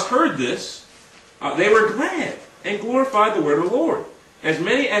Gentiles heard this, they were glad and glorified the word of the Lord. As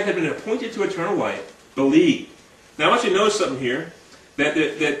many as had been appointed to eternal life believed. Now I want you to notice something here.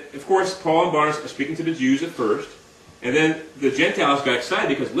 That of course, Paul and Barnabas are speaking to the Jews at first. And then the Gentiles got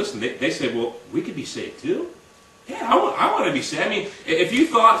excited because, listen, they said, well, we could be saved too? Yeah, I want to be saved. I mean, if you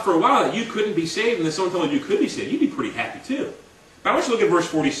thought for a while that you couldn't be saved and then someone told you you could be saved, you'd be pretty happy too. But I want you to look at verse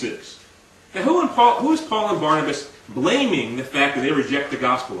 46. Now, who is Paul and Barnabas blaming the fact that they reject the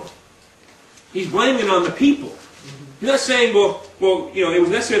gospel of? He's blaming it on the people. He's not saying, well, it was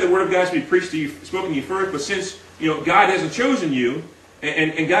necessary the word of God to be preached to you, spoken to you first, but since God hasn't chosen you,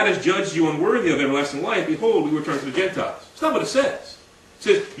 and God has judged you unworthy of everlasting life, behold, we return to the Gentiles. That's not what it says. It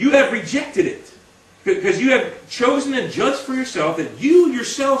says, you have rejected it. Because you have chosen and judged for yourself that you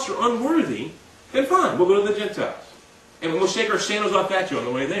yourselves are unworthy, then fine, we'll go to the Gentiles. And we'll shake our sandals off at you on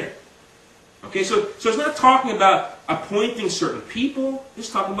the way there. Okay, so it's not talking about appointing certain people.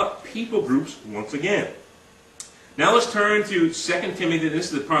 It's talking about people groups once again. Now let's turn to 2 Timothy.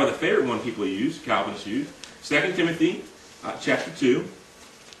 This is probably the favorite one people use, Calvinists use. 2 Timothy chapter 2.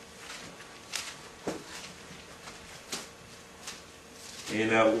 And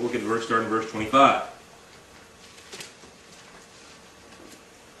we'll look at the verse starting in verse 25.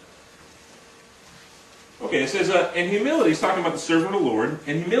 Okay, it says, in humility, he's talking about the servant of the Lord,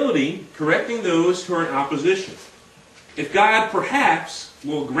 in humility, correcting those who are in opposition. If God perhaps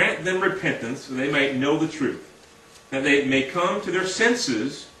will grant them repentance, so they might know the truth, that they may come to their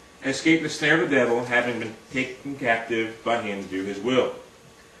senses and escape the snare of the devil, having been taken captive by him to do his will.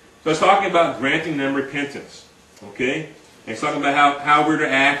 So it's talking about granting them repentance. Okay? And it's talking about how we're to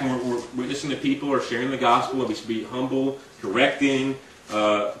act when we're witnessing to people or sharing the gospel, and we should be humble, correcting,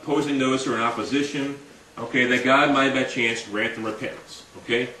 opposing those who are in opposition. Okay, that God might by chance grant them repentance.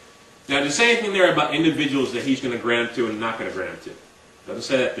 Okay? Now, does it say anything there about individuals that he's going to grant to and not going to grant to? Doesn't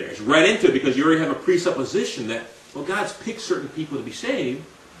say that there. It's right into it because you already have a presupposition that, well, God's picked certain people to be saved,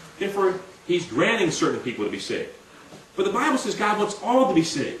 therefore he's granting certain people to be saved. But the Bible says God wants all to be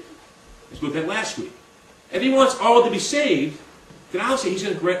saved. Let's look at that last week. If he wants all to be saved, then obviously he's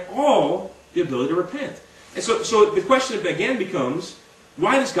going to grant all the ability to repent. And so the question again becomes,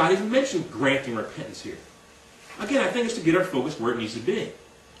 why does God even mention granting repentance here? Again, I think it's to get our focus where it needs to be.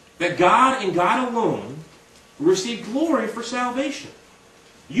 That God and God alone will receive glory for salvation.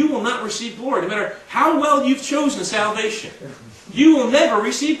 You will not receive glory, no matter how well you've chosen salvation. You will never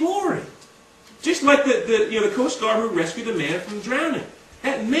receive glory. Just like the Coast Guard who rescued the man from drowning.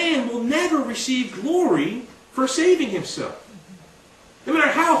 That man will never receive glory for saving himself. No matter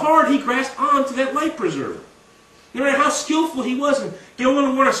how hard he grasped onto that life preserver. No matter how skillful he was in getting on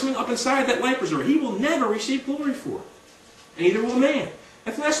the water, swing up inside that life preserver, he will never receive glory for it. And neither will man.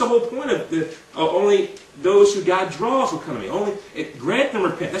 I think that's the whole point of only those who God draws will come to me. Only grant them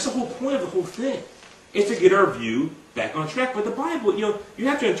repent. That's the whole point of the whole thing. It's to get our view back on track. But the Bible, you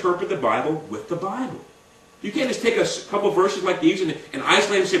have to interpret the Bible with the Bible. You can't just take a couple verses like these and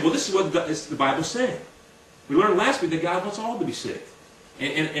isolate and say, well, this is what the Bible's saying. We learned last week that God wants all to be saved.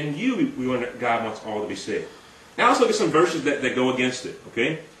 And we learned that God wants all to be saved. Now let's look at some verses that go against it.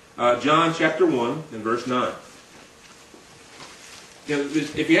 Okay, John chapter 1 and verse 9.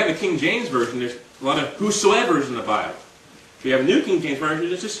 If you have a King James Version, there's a lot of whosoever's in the Bible. If you have a New King James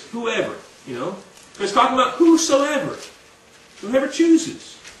Version, it's just whoever. It's talking about whosoever. Whoever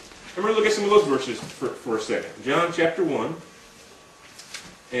chooses. And we're going to look at some of those verses for a second. John chapter 1.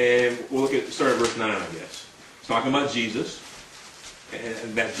 And we'll start at verse 9, I guess. It's talking about Jesus.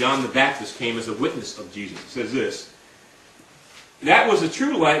 And that John the Baptist came as a witness of Jesus. It says this. That was the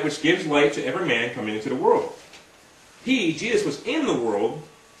true light which gives light to every man coming into the world. He, Jesus, was in the world,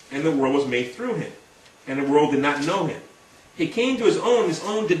 and the world was made through him. And the world did not know him. He came to his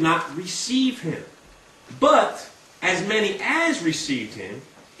own did not receive him. But as many as received him,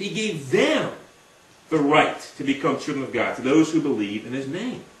 he gave them the right to become children of God, to those who believe in his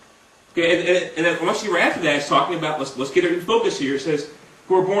name. Okay, and then once you were after that, it's talking about, let's get it in focus here. It says,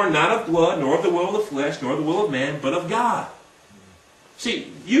 who are born not of blood, nor of the will of the flesh, nor of the will of man, but of God.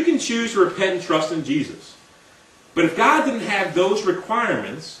 See, you can choose to repent and trust in Jesus. But if God didn't have those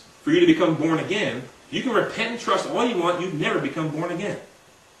requirements for you to become born again, you can repent and trust all you want, you'd never become born again.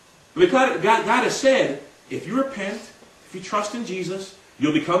 Because God has said, if you repent, if you trust in Jesus,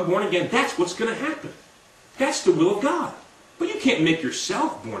 you'll become born again. That's what's going to happen. That's the will of God. But you can't make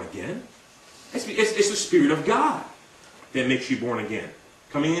yourself born again. It's the Spirit of God that makes you born again.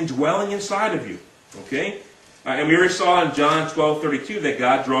 Coming and dwelling inside of you. Okay? And we already saw in John 12:32 that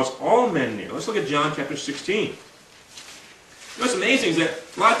God draws all men near. Let's look at John chapter 16. What's amazing is that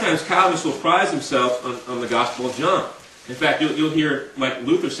a lot of times Calvinists will prize themselves on the Gospel of John. In fact, you'll hear like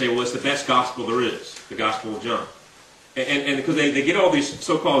Luther say, well, it's the best Gospel there is, the Gospel of John. And because they get all these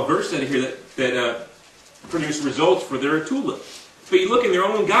so-called verses out of here that produce results for their tulip. But you look in their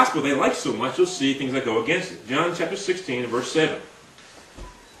own Gospel they like so much, you'll see things that go against it. John chapter 16 and verse 7.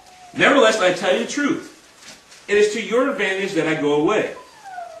 Nevertheless, I tell you the truth. It is to your advantage that I go away.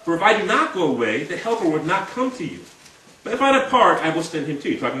 For if I do not go away, the Helper would not come to you. But if I depart, I will send him to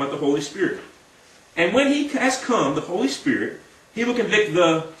you. Talking about the Holy Spirit. And when he has come, the Holy Spirit, he will convict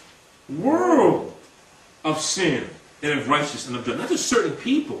the world of sin and of righteousness and of judgment. Not just certain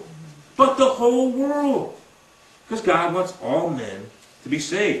people, but the whole world. Because God wants all men to be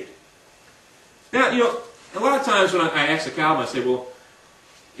saved. Now, a lot of times when I ask the Calvinists, I say, well,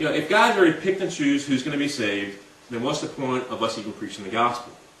 if God's already picked and choose who's going to be saved, then what's the point of us even preaching the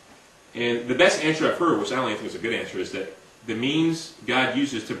gospel? And the best answer I've heard, which I don't even think is a good answer, is that the means God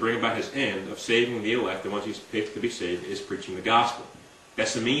uses to bring about his end of saving the elect, the ones he's picked to be saved, is preaching the gospel.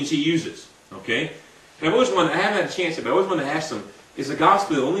 That's the means he uses. Okay? And I haven't had a chance yet, but I always wanted to ask them, is the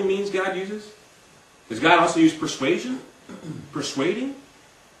gospel the only means God uses? Does God also use persuasion? Persuading?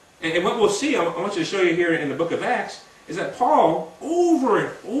 And what we'll see, I want you to show you here in the book of Acts, is that Paul, over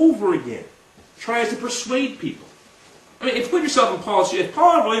and over again, tries to persuade people. I mean, if you put yourself in Paul's shoes, if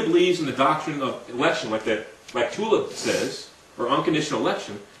Paul really believes in the doctrine of election, like Tulip says, or unconditional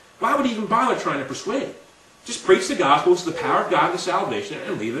election, why would he even bother trying to persuade? Just preach the gospel, it's the power of God to salvation,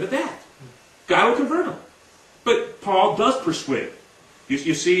 and leave it at that. God will convert them. But Paul does persuade.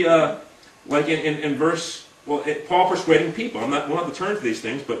 You see, like in verse, Paul persuading people. We'll not have to turn to these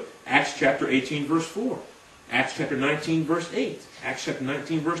things, but Acts chapter 18, verse 4. Acts chapter 19, verse 8. Acts chapter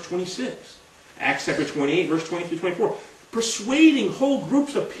 19, verse 26. Acts chapter 28, verse 23, 24. Persuading whole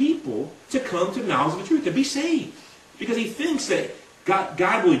groups of people to come to knowledge of the truth, to be saved. Because he thinks that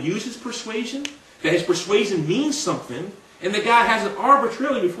God will use his persuasion, that his persuasion means something, and that God hasn't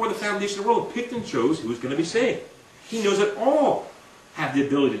arbitrarily, before the foundation of the world, picked and chose who is going to be saved. He knows that all have the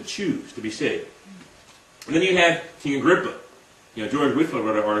ability to choose to be saved. And then you have King Agrippa. George Whitfield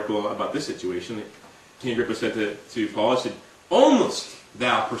wrote an article about this situation. King Agrippa said to Paul, he said, "Almost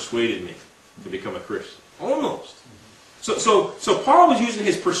thou persuaded me to become a Christian." Almost. So Paul was using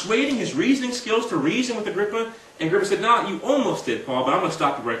his persuading, his reasoning skills to reason with Agrippa, and Agrippa said, "No, you almost did, Paul, but I'm going to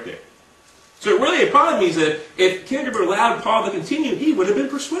stop you right there." So it probably means that if King Agrippa allowed Paul to continue, he would have been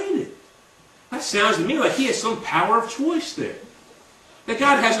persuaded. That sounds to me like he has some power of choice there. That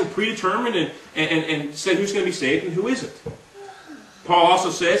God hasn't predetermined and said who's going to be saved and who isn't. Paul also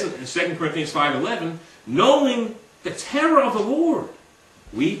says in 2 Corinthians 5:11, knowing the terror of the Lord,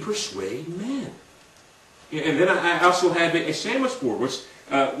 we persuade men. And then I also have a sandwich board, which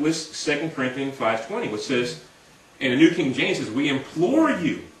lists 2 Corinthians 5:20, which says, in the New King James, says, we implore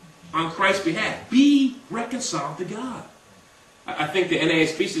you on Christ's behalf, be reconciled to God. I think the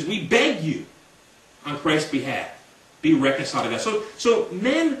NASB says, we beg you on Christ's behalf, be reconciled to God. So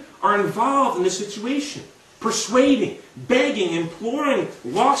men are involved in this situation, persuading, begging, imploring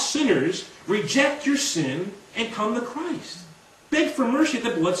lost sinners, reject your sin and come to Christ. Beg for mercy at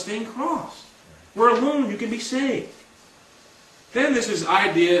the bloodstained cross, where alone you can be saved. Then there's this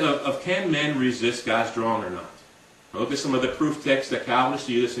idea of can men resist God's drawing or not? Look at some of the proof texts that Calvinists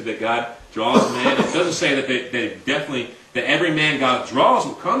use that say that God draws men. It doesn't say that every man God draws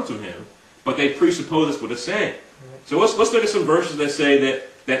will come to him, but they presuppose this what it's saying. So let's look at some verses that say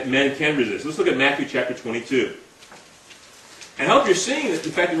that men can resist. Let's look at Matthew chapter 22. And I hope you're seeing that the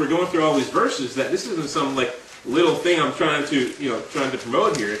fact that we're going through all these verses, that this isn't some little thing I'm trying to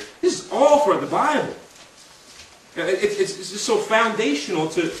promote here. This is all throughout the Bible. It's just so foundational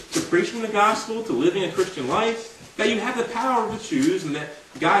to preaching the gospel, to living a Christian life, that you have the power to choose, and that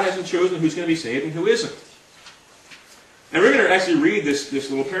God hasn't chosen who's going to be saved and who isn't. And we're going to actually read this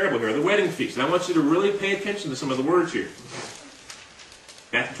little parable here, the wedding feast. And I want you to really pay attention to some of the words here.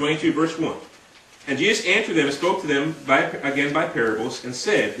 Matthew 22, verse 1. And Jesus answered them and spoke to them again by parables, and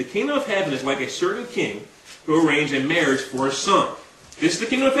said, the kingdom of heaven is like a certain king who arranged a marriage for his son. This is the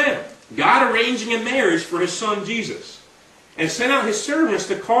kingdom of heaven. God arranging a marriage for his son Jesus. And sent out his servants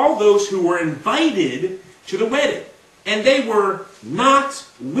to call those who were invited to the wedding. And they were not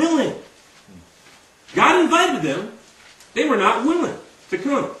willing. God invited them. They were not willing to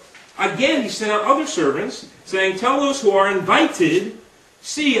come. Again, he sent out other servants, saying, tell those who are invited,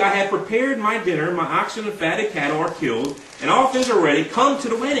 see, I have prepared my dinner, my oxen and fatted cattle are killed, and all things are ready. Come to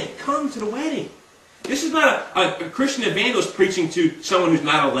the wedding. Come to the wedding. This is not a Christian evangelist preaching to someone who's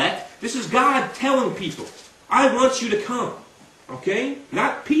not elect. This is God telling people, I want you to come. Okay?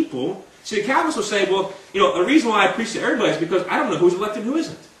 Not people. See, the Calvinists will say, well, the reason why I preach to everybody is because I don't know who's elect and who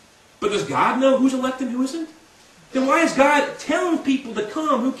isn't. But does God know who's elect and who isn't? Then why is God telling people to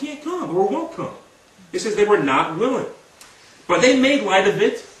come who can't come or won't come? It says they were not willing. But they made light of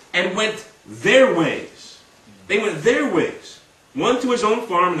it and went their ways. They went their ways. One to his own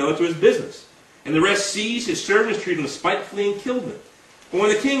farm, another to his business. And the rest seized his servants, treated them spitefully, and killed them. But when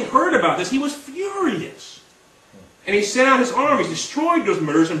the king heard about this, he was furious. And he sent out his armies, destroyed those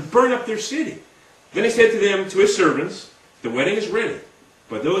murderers, and burned up their city. Then he said to his servants, the wedding is ready,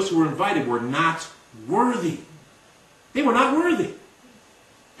 but those who were invited were not worthy. They were not worthy.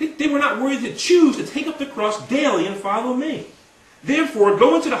 They were not worthy to choose to take up the cross daily and follow me. Therefore,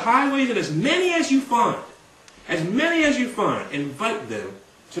 go into the highways, and as many as you find, invite them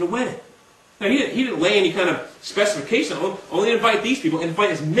to the wedding. Now, he didn't lay any kind of specification. Only invite these people.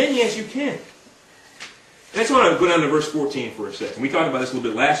 Invite as many as you can. And I just want to go down to verse 14 for a second. We talked about this a little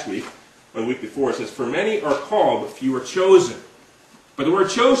bit last week, or the week before. It says, "For many are called, but few are chosen." But the word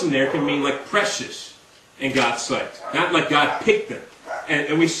chosen there can mean like precious in God's sight. Not like God picked them.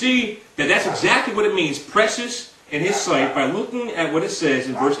 And we see that that's exactly what it means, precious in His sight, by looking at what it says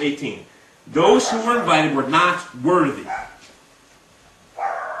in verse 18. Those who were invited were not worthy.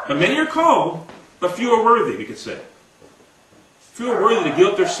 But many are called, but few are worthy, we could say. Few are worthy to give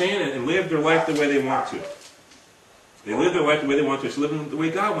up their sin and live their life the way they want to. They live their life the way they want to. It's living the way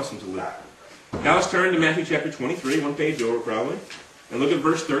God wants them to live. Now let's turn to Matthew chapter 23, one page over probably, and look at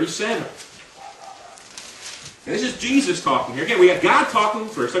verse 37. And this is Jesus talking here. Again, we got God talking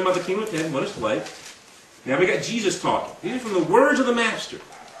first, talking about the kingdom of heaven, what it's like. Now we got Jesus talking. These are from the words of the Master.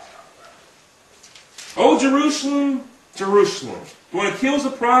 "O Jerusalem, Jerusalem, the one who kills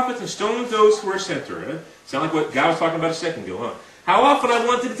the prophets and stones those who are sent to her." Sound like what God was talking about a second ago, huh? "How often I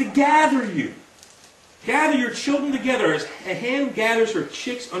wanted to gather you. Gather your children together as a hen gathers her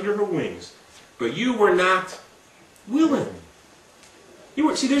chicks under her wings. But you were not willing."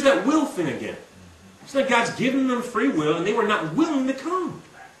 See, there's that will thing again. It's like God's given them free will, and they were not willing to come.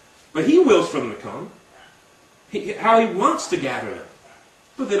 But He wills for them to come. How He wants to gather them.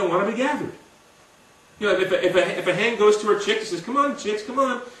 But they don't want to be gathered. You know, if a hen goes to her chick and says, "Come on, chicks, come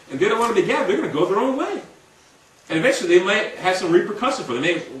on," and they don't want to be gathered, they're going to go their own way. And eventually they might have some repercussions for them.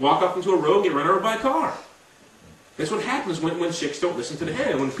 They may walk off into a road and get run over by a car. That's what happens when chicks don't listen to the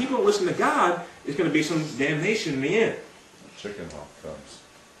hen. When people don't listen to God, it's going to be some damnation in the end. Chicken hawk comes.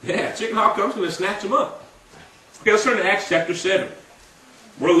 Yeah, chicken hawk comes and snatch them up. Okay, let's turn to Acts chapter 7.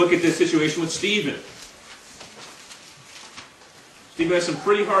 We're going to look at this situation with Stephen. Stephen has some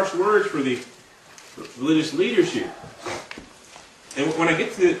pretty harsh words for the religious leadership. And when I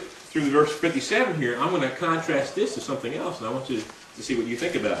get through verse 57 here, I'm going to contrast this to something else, and I want you to see what you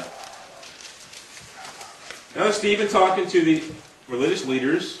think about it. Now, Stephen talking to the religious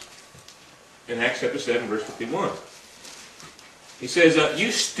leaders in Acts chapter 7, verse 51. He says,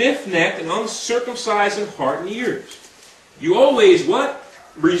 "You stiff-necked and uncircumcised in heart and ears. You always," what?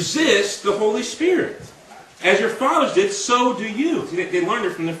 "Resist the Holy Spirit. As your fathers did, so do you." See, they learned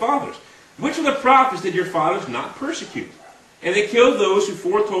it from their fathers. "Which of the prophets did your fathers not persecute? And they killed those who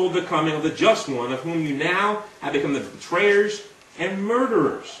foretold the coming of the just one, of whom you now have become the betrayers and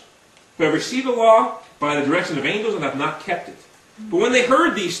murderers, who have received the law by the direction of angels and have not kept it." But when they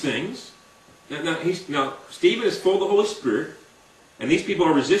heard these things, now Stephen is full of the Holy Spirit, and these people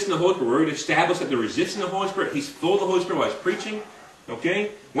are resisting the Holy Spirit. We're already established that they're resisting the Holy Spirit. He's full of the Holy Spirit while he's preaching.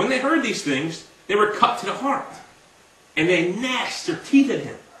 Okay? When they heard these things, they were cut to the heart, and they gnashed their teeth at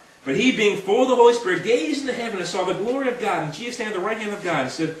him. But he, being full of the Holy Spirit, gazed into heaven and saw the glory of God, and Jesus standing at the right hand of God,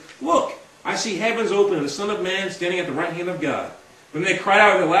 and said, "Look, I see heavens open, and the Son of Man standing at the right hand of God." When they cried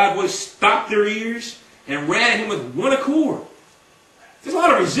out with a loud voice, stopped their ears, and ran at him with one accord. There's a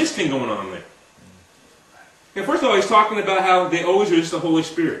lot of resisting going on there. And first of all, he's talking about how they always resist the Holy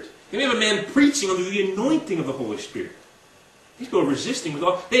Spirit. And we have a man preaching under the anointing of the Holy Spirit. These people are resisting with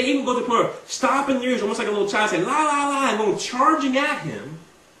all. They even go to the point of stopping their ears, almost like a little child, saying, "La, la, la," and going charging at him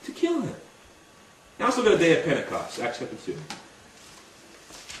to kill him. Now let's look at the day of Pentecost, Acts chapter 2.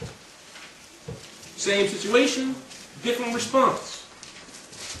 Same situation, different response.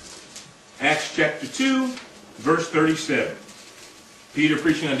 Acts chapter 2, verse 37. Peter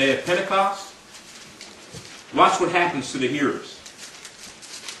preaching on the day of Pentecost. Watch what happens to the hearers.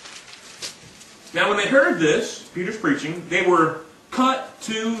 Now when they heard this, Peter's preaching, they were cut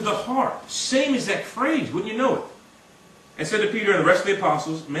to the heart. Same exact phrase, wouldn't you know it? And said to Peter and the rest of the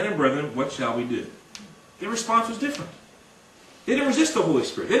apostles, "Men and brethren, what shall we do?" Their response was different. They didn't resist the Holy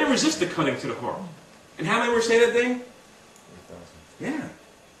Spirit. They didn't resist the cutting to the heart. And how many were saved that day? 3,000. Yeah.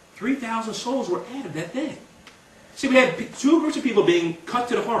 3,000 souls were added that day. See, we had two groups of people being cut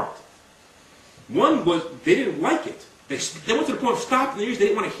to the heart. One was, they didn't like it. They went to the point of stopping their ears. They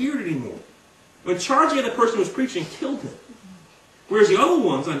didn't want to hear it anymore. When charging at the person who was preaching, killed him. Whereas the other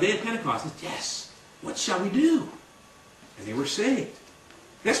ones on the day of Pentecost said, "Yes, what shall we do?" And they were saved.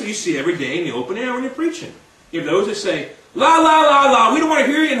 That's what you see every day in the open air when you're preaching. You have those that say, "La, la, la, la, we don't want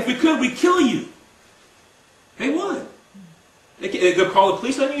to hear you, and if we could, we'd kill you." They would. They'll call the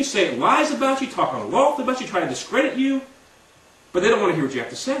police on you, say lies about you, talk unlawfully about you, try to discredit you, but they don't want to hear what you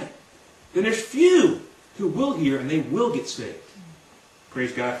have to say. Then there's few who will hear, and they will get saved.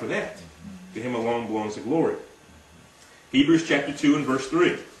 Praise God for that. To him alone belongs the glory. Hebrews chapter 2 and verse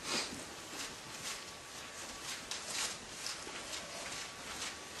 3.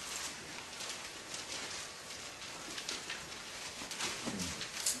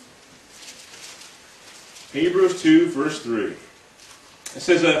 Hebrews 2, verse 3. It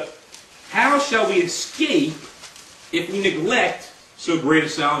says, how shall we escape if we neglect so great a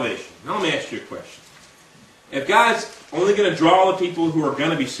salvation? Now let me ask you a question. If God's only going to draw the people who are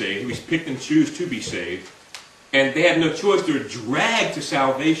going to be saved, who He's picked and choose to be saved, and they have no choice, they're dragged to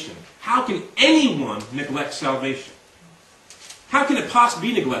salvation, how can anyone neglect salvation? How can it possibly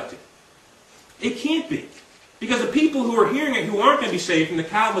be neglected? It can't be. Because the people who are hearing it, who aren't going to be saved from the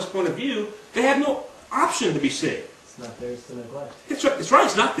Calvinist point of view, they have no option to be saved. It's not theirs to neglect. That's right.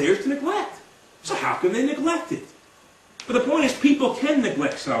 It's not theirs to neglect. So how can they neglect it? But the point is, people can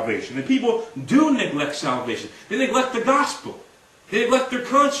neglect salvation. And people do neglect salvation. They neglect the gospel. They neglect their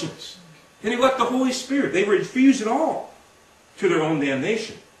conscience. They neglect the Holy Spirit. They refuse it all to their own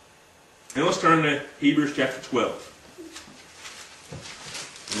damnation. And let's turn to Hebrews chapter 12.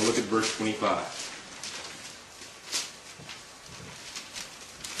 And we'll look at verse 25.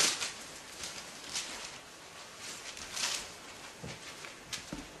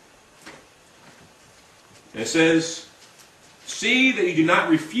 And it says, see that you do not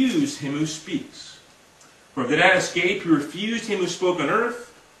refuse him who speaks. For if they did not escape who refused him who spoke on earth,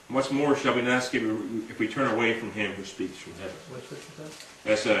 much more shall we not escape if we turn away from him who speaks from heaven.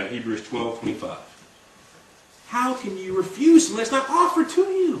 That's Hebrews 12:25. How can you refuse him? That's not offered to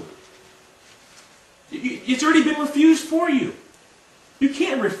you. It's already been refused for you. You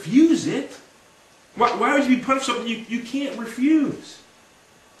can't refuse it. Why would you be punished for something you can't refuse?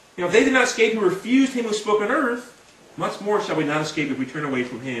 You know, if they did not escape who refused him who spoke on earth, much more shall we not escape if we turn away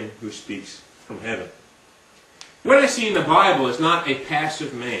from him who speaks from heaven. What I see in the Bible is not a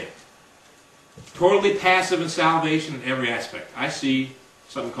passive man. Totally passive in salvation in every aspect. I see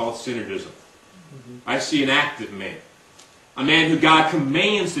something called synergism. I see an active man. A man who God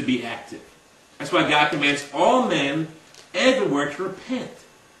commands to be active. That's why God commands all men everywhere to repent.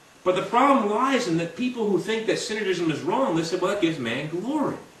 But the problem lies in that people who think that synergism is wrong, they say, well, that gives man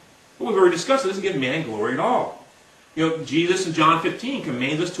glory. Well, we've already discussed it. It doesn't give man glory at all. You know, Jesus in John 15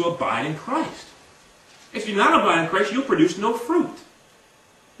 commands us to abide in Christ. If you not abide in Christ, you'll produce no fruit.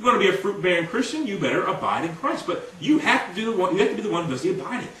 You want to be a fruit-bearing Christian, you better abide in Christ. But you have to be the one who does the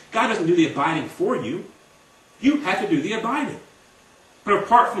abiding. God doesn't do the abiding for you. You have to do the abiding. But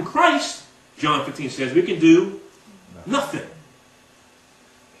apart from Christ, John 15 says, we can do nothing.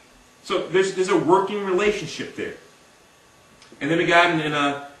 So there's a working relationship there. And then we got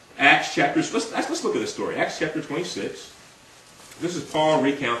in Acts chapter, let's look at this story. Acts chapter 26. This is Paul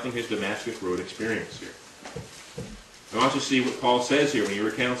recounting his Damascus Road experience here. I want you to see what Paul says here when he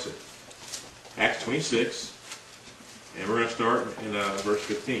recounts it. Acts 26, and we're going to start in verse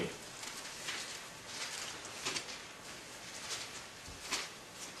 15.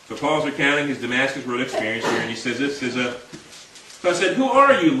 So Paul's recounting his Damascus Road experience here, and he says this, so I said, who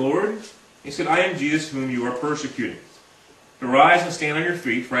are you, Lord? He said, I am Jesus whom you are persecuting. Arise and stand on your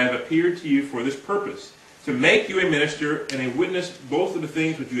feet, for I have appeared to you for this purpose, to make you a minister and a witness both of the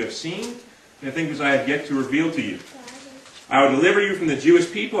things which you have seen and the things which I have yet to reveal to you. I will deliver you from the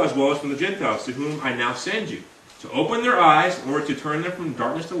Jewish people as well as from the Gentiles, to whom I now send you, to open their eyes in order to turn them from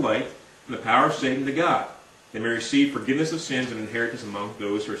darkness to light, from the power of Satan to God. They may receive forgiveness of sins and inheritance among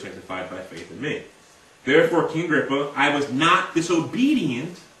those who are sanctified by faith in me. Therefore, King Agrippa, I was not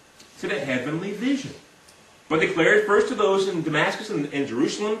disobedient to the heavenly vision, but declared first to those in Damascus and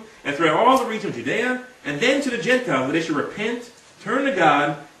Jerusalem, and throughout all the region of Judea, and then to the Gentiles, that they should repent, turn to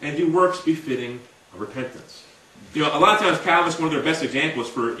God, and do works befitting of repentance. You know, a lot of times Calvinists, one of their best examples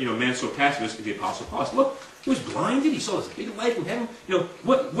for, men so pacifist is the Apostle Paul. Look, he was blinded, he saw this big light from heaven.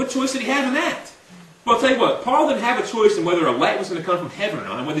 What choice did he have in that? Well, I'll tell you what, Paul didn't have a choice in whether a light was going to come from heaven or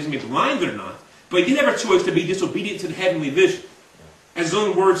not, and whether he's going to be blinded or not, but he did have a choice to be disobedient to the heavenly vision, as his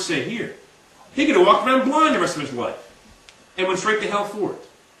own words say here. He could have walked around blind the rest of his life and went straight to hell for it.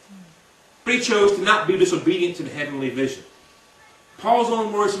 But he chose to not be disobedient to the heavenly vision. Paul's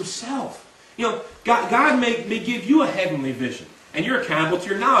own words himself. God may give you a heavenly vision, and you're accountable to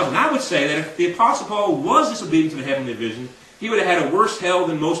your knowledge. And I would say that if the Apostle Paul was disobedient to the heavenly vision, he would have had a worse hell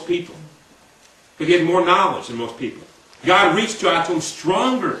than most people. Because he had more knowledge than most people. God reached out to him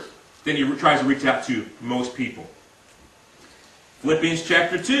stronger than he tries to reach out to most people. Philippians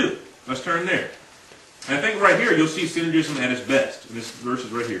chapter 2. Let's turn there. And I think right here you'll see synergism at its best. And this verse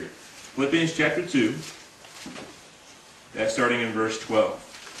is right here. Philippians chapter 2. That's starting in verse 12.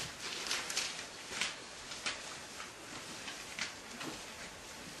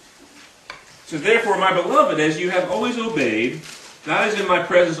 It says, therefore, my beloved, as you have always obeyed, not as in my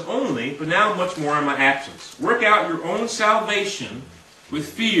presence only, but now much more in my absence. Work out your own salvation with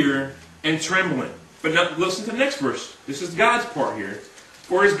fear and trembling. But now listen to the next verse. This is God's part here.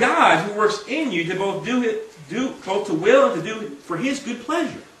 For it is God who works in you to both both to will and to do for His good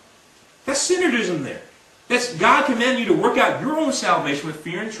pleasure. That's synergism there. That's God commanding you to work out your own salvation with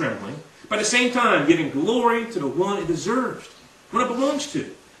fear and trembling, but at the same time giving glory to the one it deserves, one it belongs to.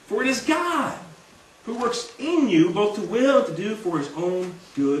 For it is God who works in you both to will and to do for His own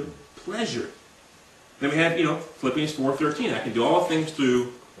good pleasure. Then we have, Philippians 4:13. I can do all things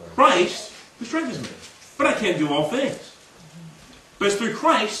through Christ who strengthens me. But I can't do all things. But it's through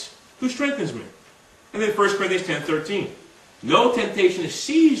Christ who strengthens me. And then 1 Corinthians 10:13. No temptation has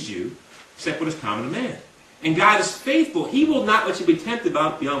seized you except what is common to man. And God is faithful. He will not let you be tempted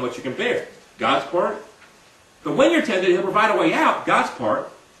beyond what you can bear. God's part. But when you're tempted, He'll provide a way out. God's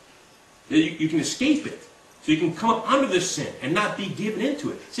part. You can escape it. So you can come up under this sin and not be given into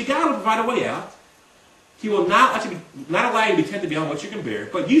it. See, God will provide a way out. He will not allow you to be tempted beyond what you can bear.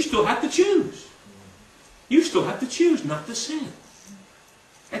 But you still have to choose. You still have to choose not to sin.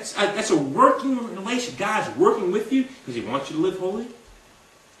 That's a working relation. God's working with you because He wants you to live holy.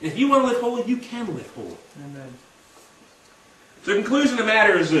 And if you want to live holy, you can live holy. Amen. So the conclusion of the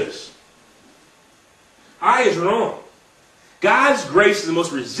matter is this. I is wrong. God's grace is the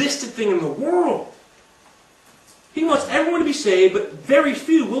most resisted thing in the world. He wants everyone to be saved, but very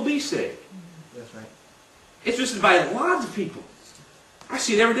few will be saved. That's right. It's resisted by lots of people. I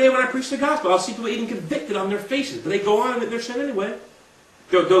see it every day when I preach the gospel. I'll see people even convicted on their faces, but they go on in their sin anyway.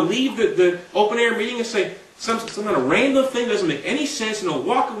 They'll leave the open-air meeting and say some kind of random thing that doesn't make any sense, and they'll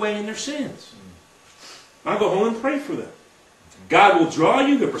walk away in their sins. I'll go home and pray for them. God will draw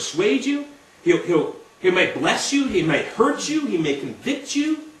you. He'll persuade you. He may bless you. He may hurt you. He may convict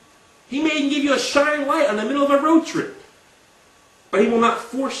you. He may even give you a shining light on the middle of a road trip. But He will not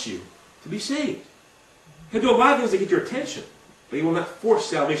force you to be saved. He'll do a lot of things to get your attention. But He will not force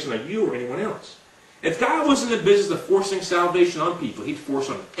salvation on you or anyone else. If God was in the business of forcing salvation on people, He'd force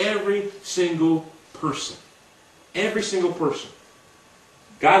on every single person. Every single person.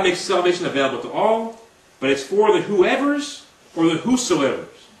 God makes salvation available to all, but it's for the whoever's or the whosoever's.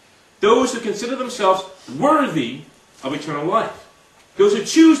 Those who consider themselves worthy of eternal life. Those who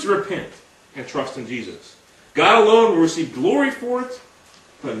choose to repent and trust in Jesus. God alone will receive glory for it,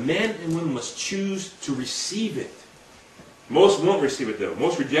 but men and women must choose to receive it. Most won't receive it though.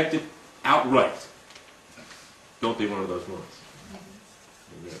 Most reject it outright. Don't be one of those ones.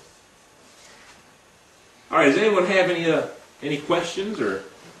 Amen. All right, does anyone have any questions or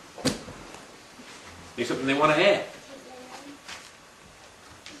something they want to add?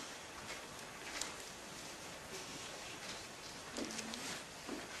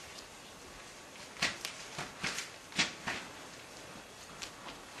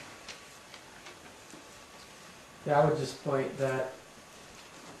 Yeah, I would just point that,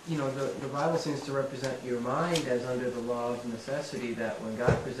 the Bible seems to represent your mind as under the law of necessity, that when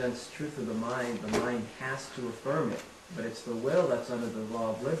God presents truth of the mind has to affirm it. But it's the will that's under the law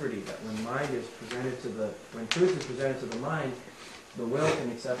of liberty, that when truth is presented to the mind, the will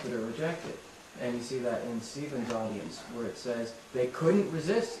can accept it or reject it. And you see that in Stephen's audience, where it says they couldn't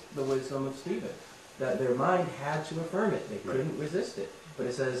resist the wisdom of Stephen. That their mind had to affirm it. They couldn't resist it. But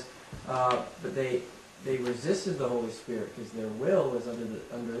it says, but they resisted the Holy Spirit because their will was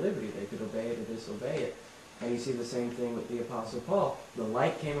under liberty. They could obey it or disobey it. And you see the same thing with the Apostle Paul. The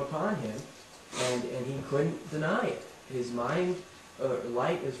light came upon him, and he couldn't deny it. His mind,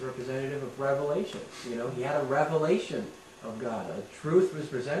 light is representative of revelation. He had a revelation of God. A truth was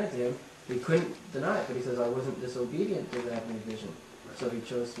presented to him. He couldn't deny it, but he says, I wasn't disobedient to the heavenly vision. So he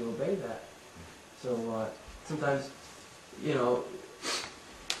chose to obey that. So sometimes,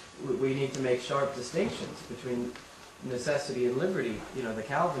 we need to make sharp distinctions between necessity and liberty. The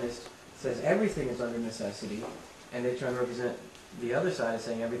Calvinist says everything is under necessity, and they try to represent the other side as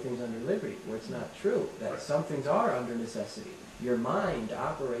saying everything's under liberty, where it's not true. That some things are under necessity. Your mind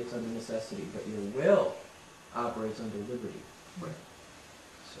operates under necessity, but your will operates under liberty. Right.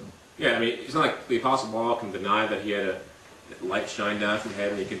 So. Yeah, it's not like the Apostle Paul can deny that he had a light shine down from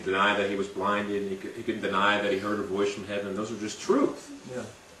heaven. He can deny that he was blinded. He can deny that he heard a voice from heaven. Those are just truth. Yeah.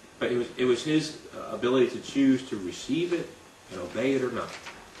 But it was his ability to choose to receive it and obey it or not.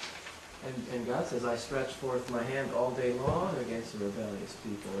 And God says, I stretch forth my hand all day long against the rebellious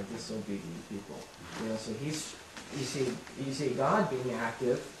people or disobedient people. So you see God being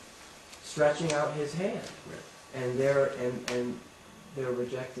active, stretching out His hand, and they're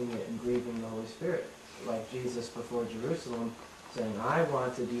rejecting it and grieving the Holy Spirit, like Jesus before Jerusalem, saying, I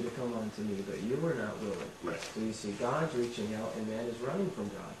wanted you to come unto me, but you were not willing. Right. So you see God's reaching out, and man is running from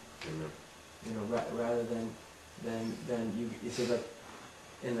God. Amen. Rather than you see, like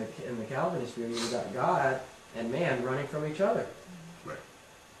in the Calvinist view, you've got God and man running from each other. Right.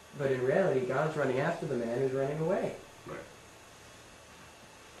 But in reality, God's running after the man who's running away. Right.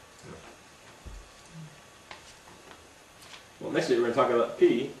 Yeah. Well, next week we're going to talk about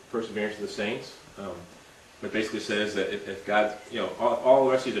P, perseverance of the saints. It basically says that if God, all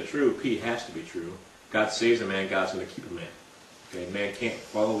the rest of these are true, P has to be true. God saves a man, God's going to keep a man. Okay, man can't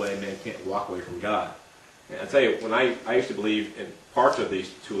fall away, man can't walk away from God. And I tell you, when I used to believe in parts of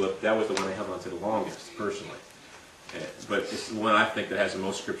these tulip, that was the one I held on to the longest, personally. But it's the one I think that has the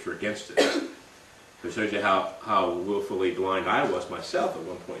most scripture against it. It shows you how willfully blind I was myself at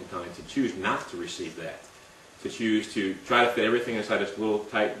one point in time to choose not to receive that. To choose to try to fit everything inside this little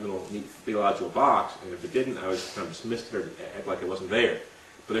tight, little neat theological box, and if it didn't, I was kind of dismissed it or act like it wasn't there.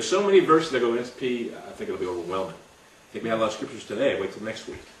 But there's so many verses that go against P, I think it'll be overwhelming. I think we have a lot of scriptures today. Wait till next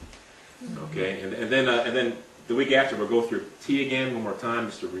week. Okay, and then the week after we'll go through T again one more time,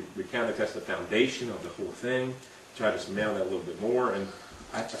 just to recount the test, the foundation of the whole thing. Try to nail that a little bit more, and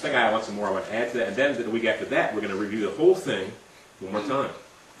I think I want some more I want to add to that. And then the week after that, we're going to review the whole thing one more time.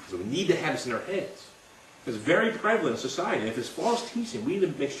 So we need to have this in our heads. It's very prevalent in society. And if it's false teaching, we need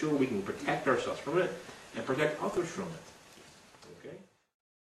to make sure we can protect ourselves from it and protect others from it.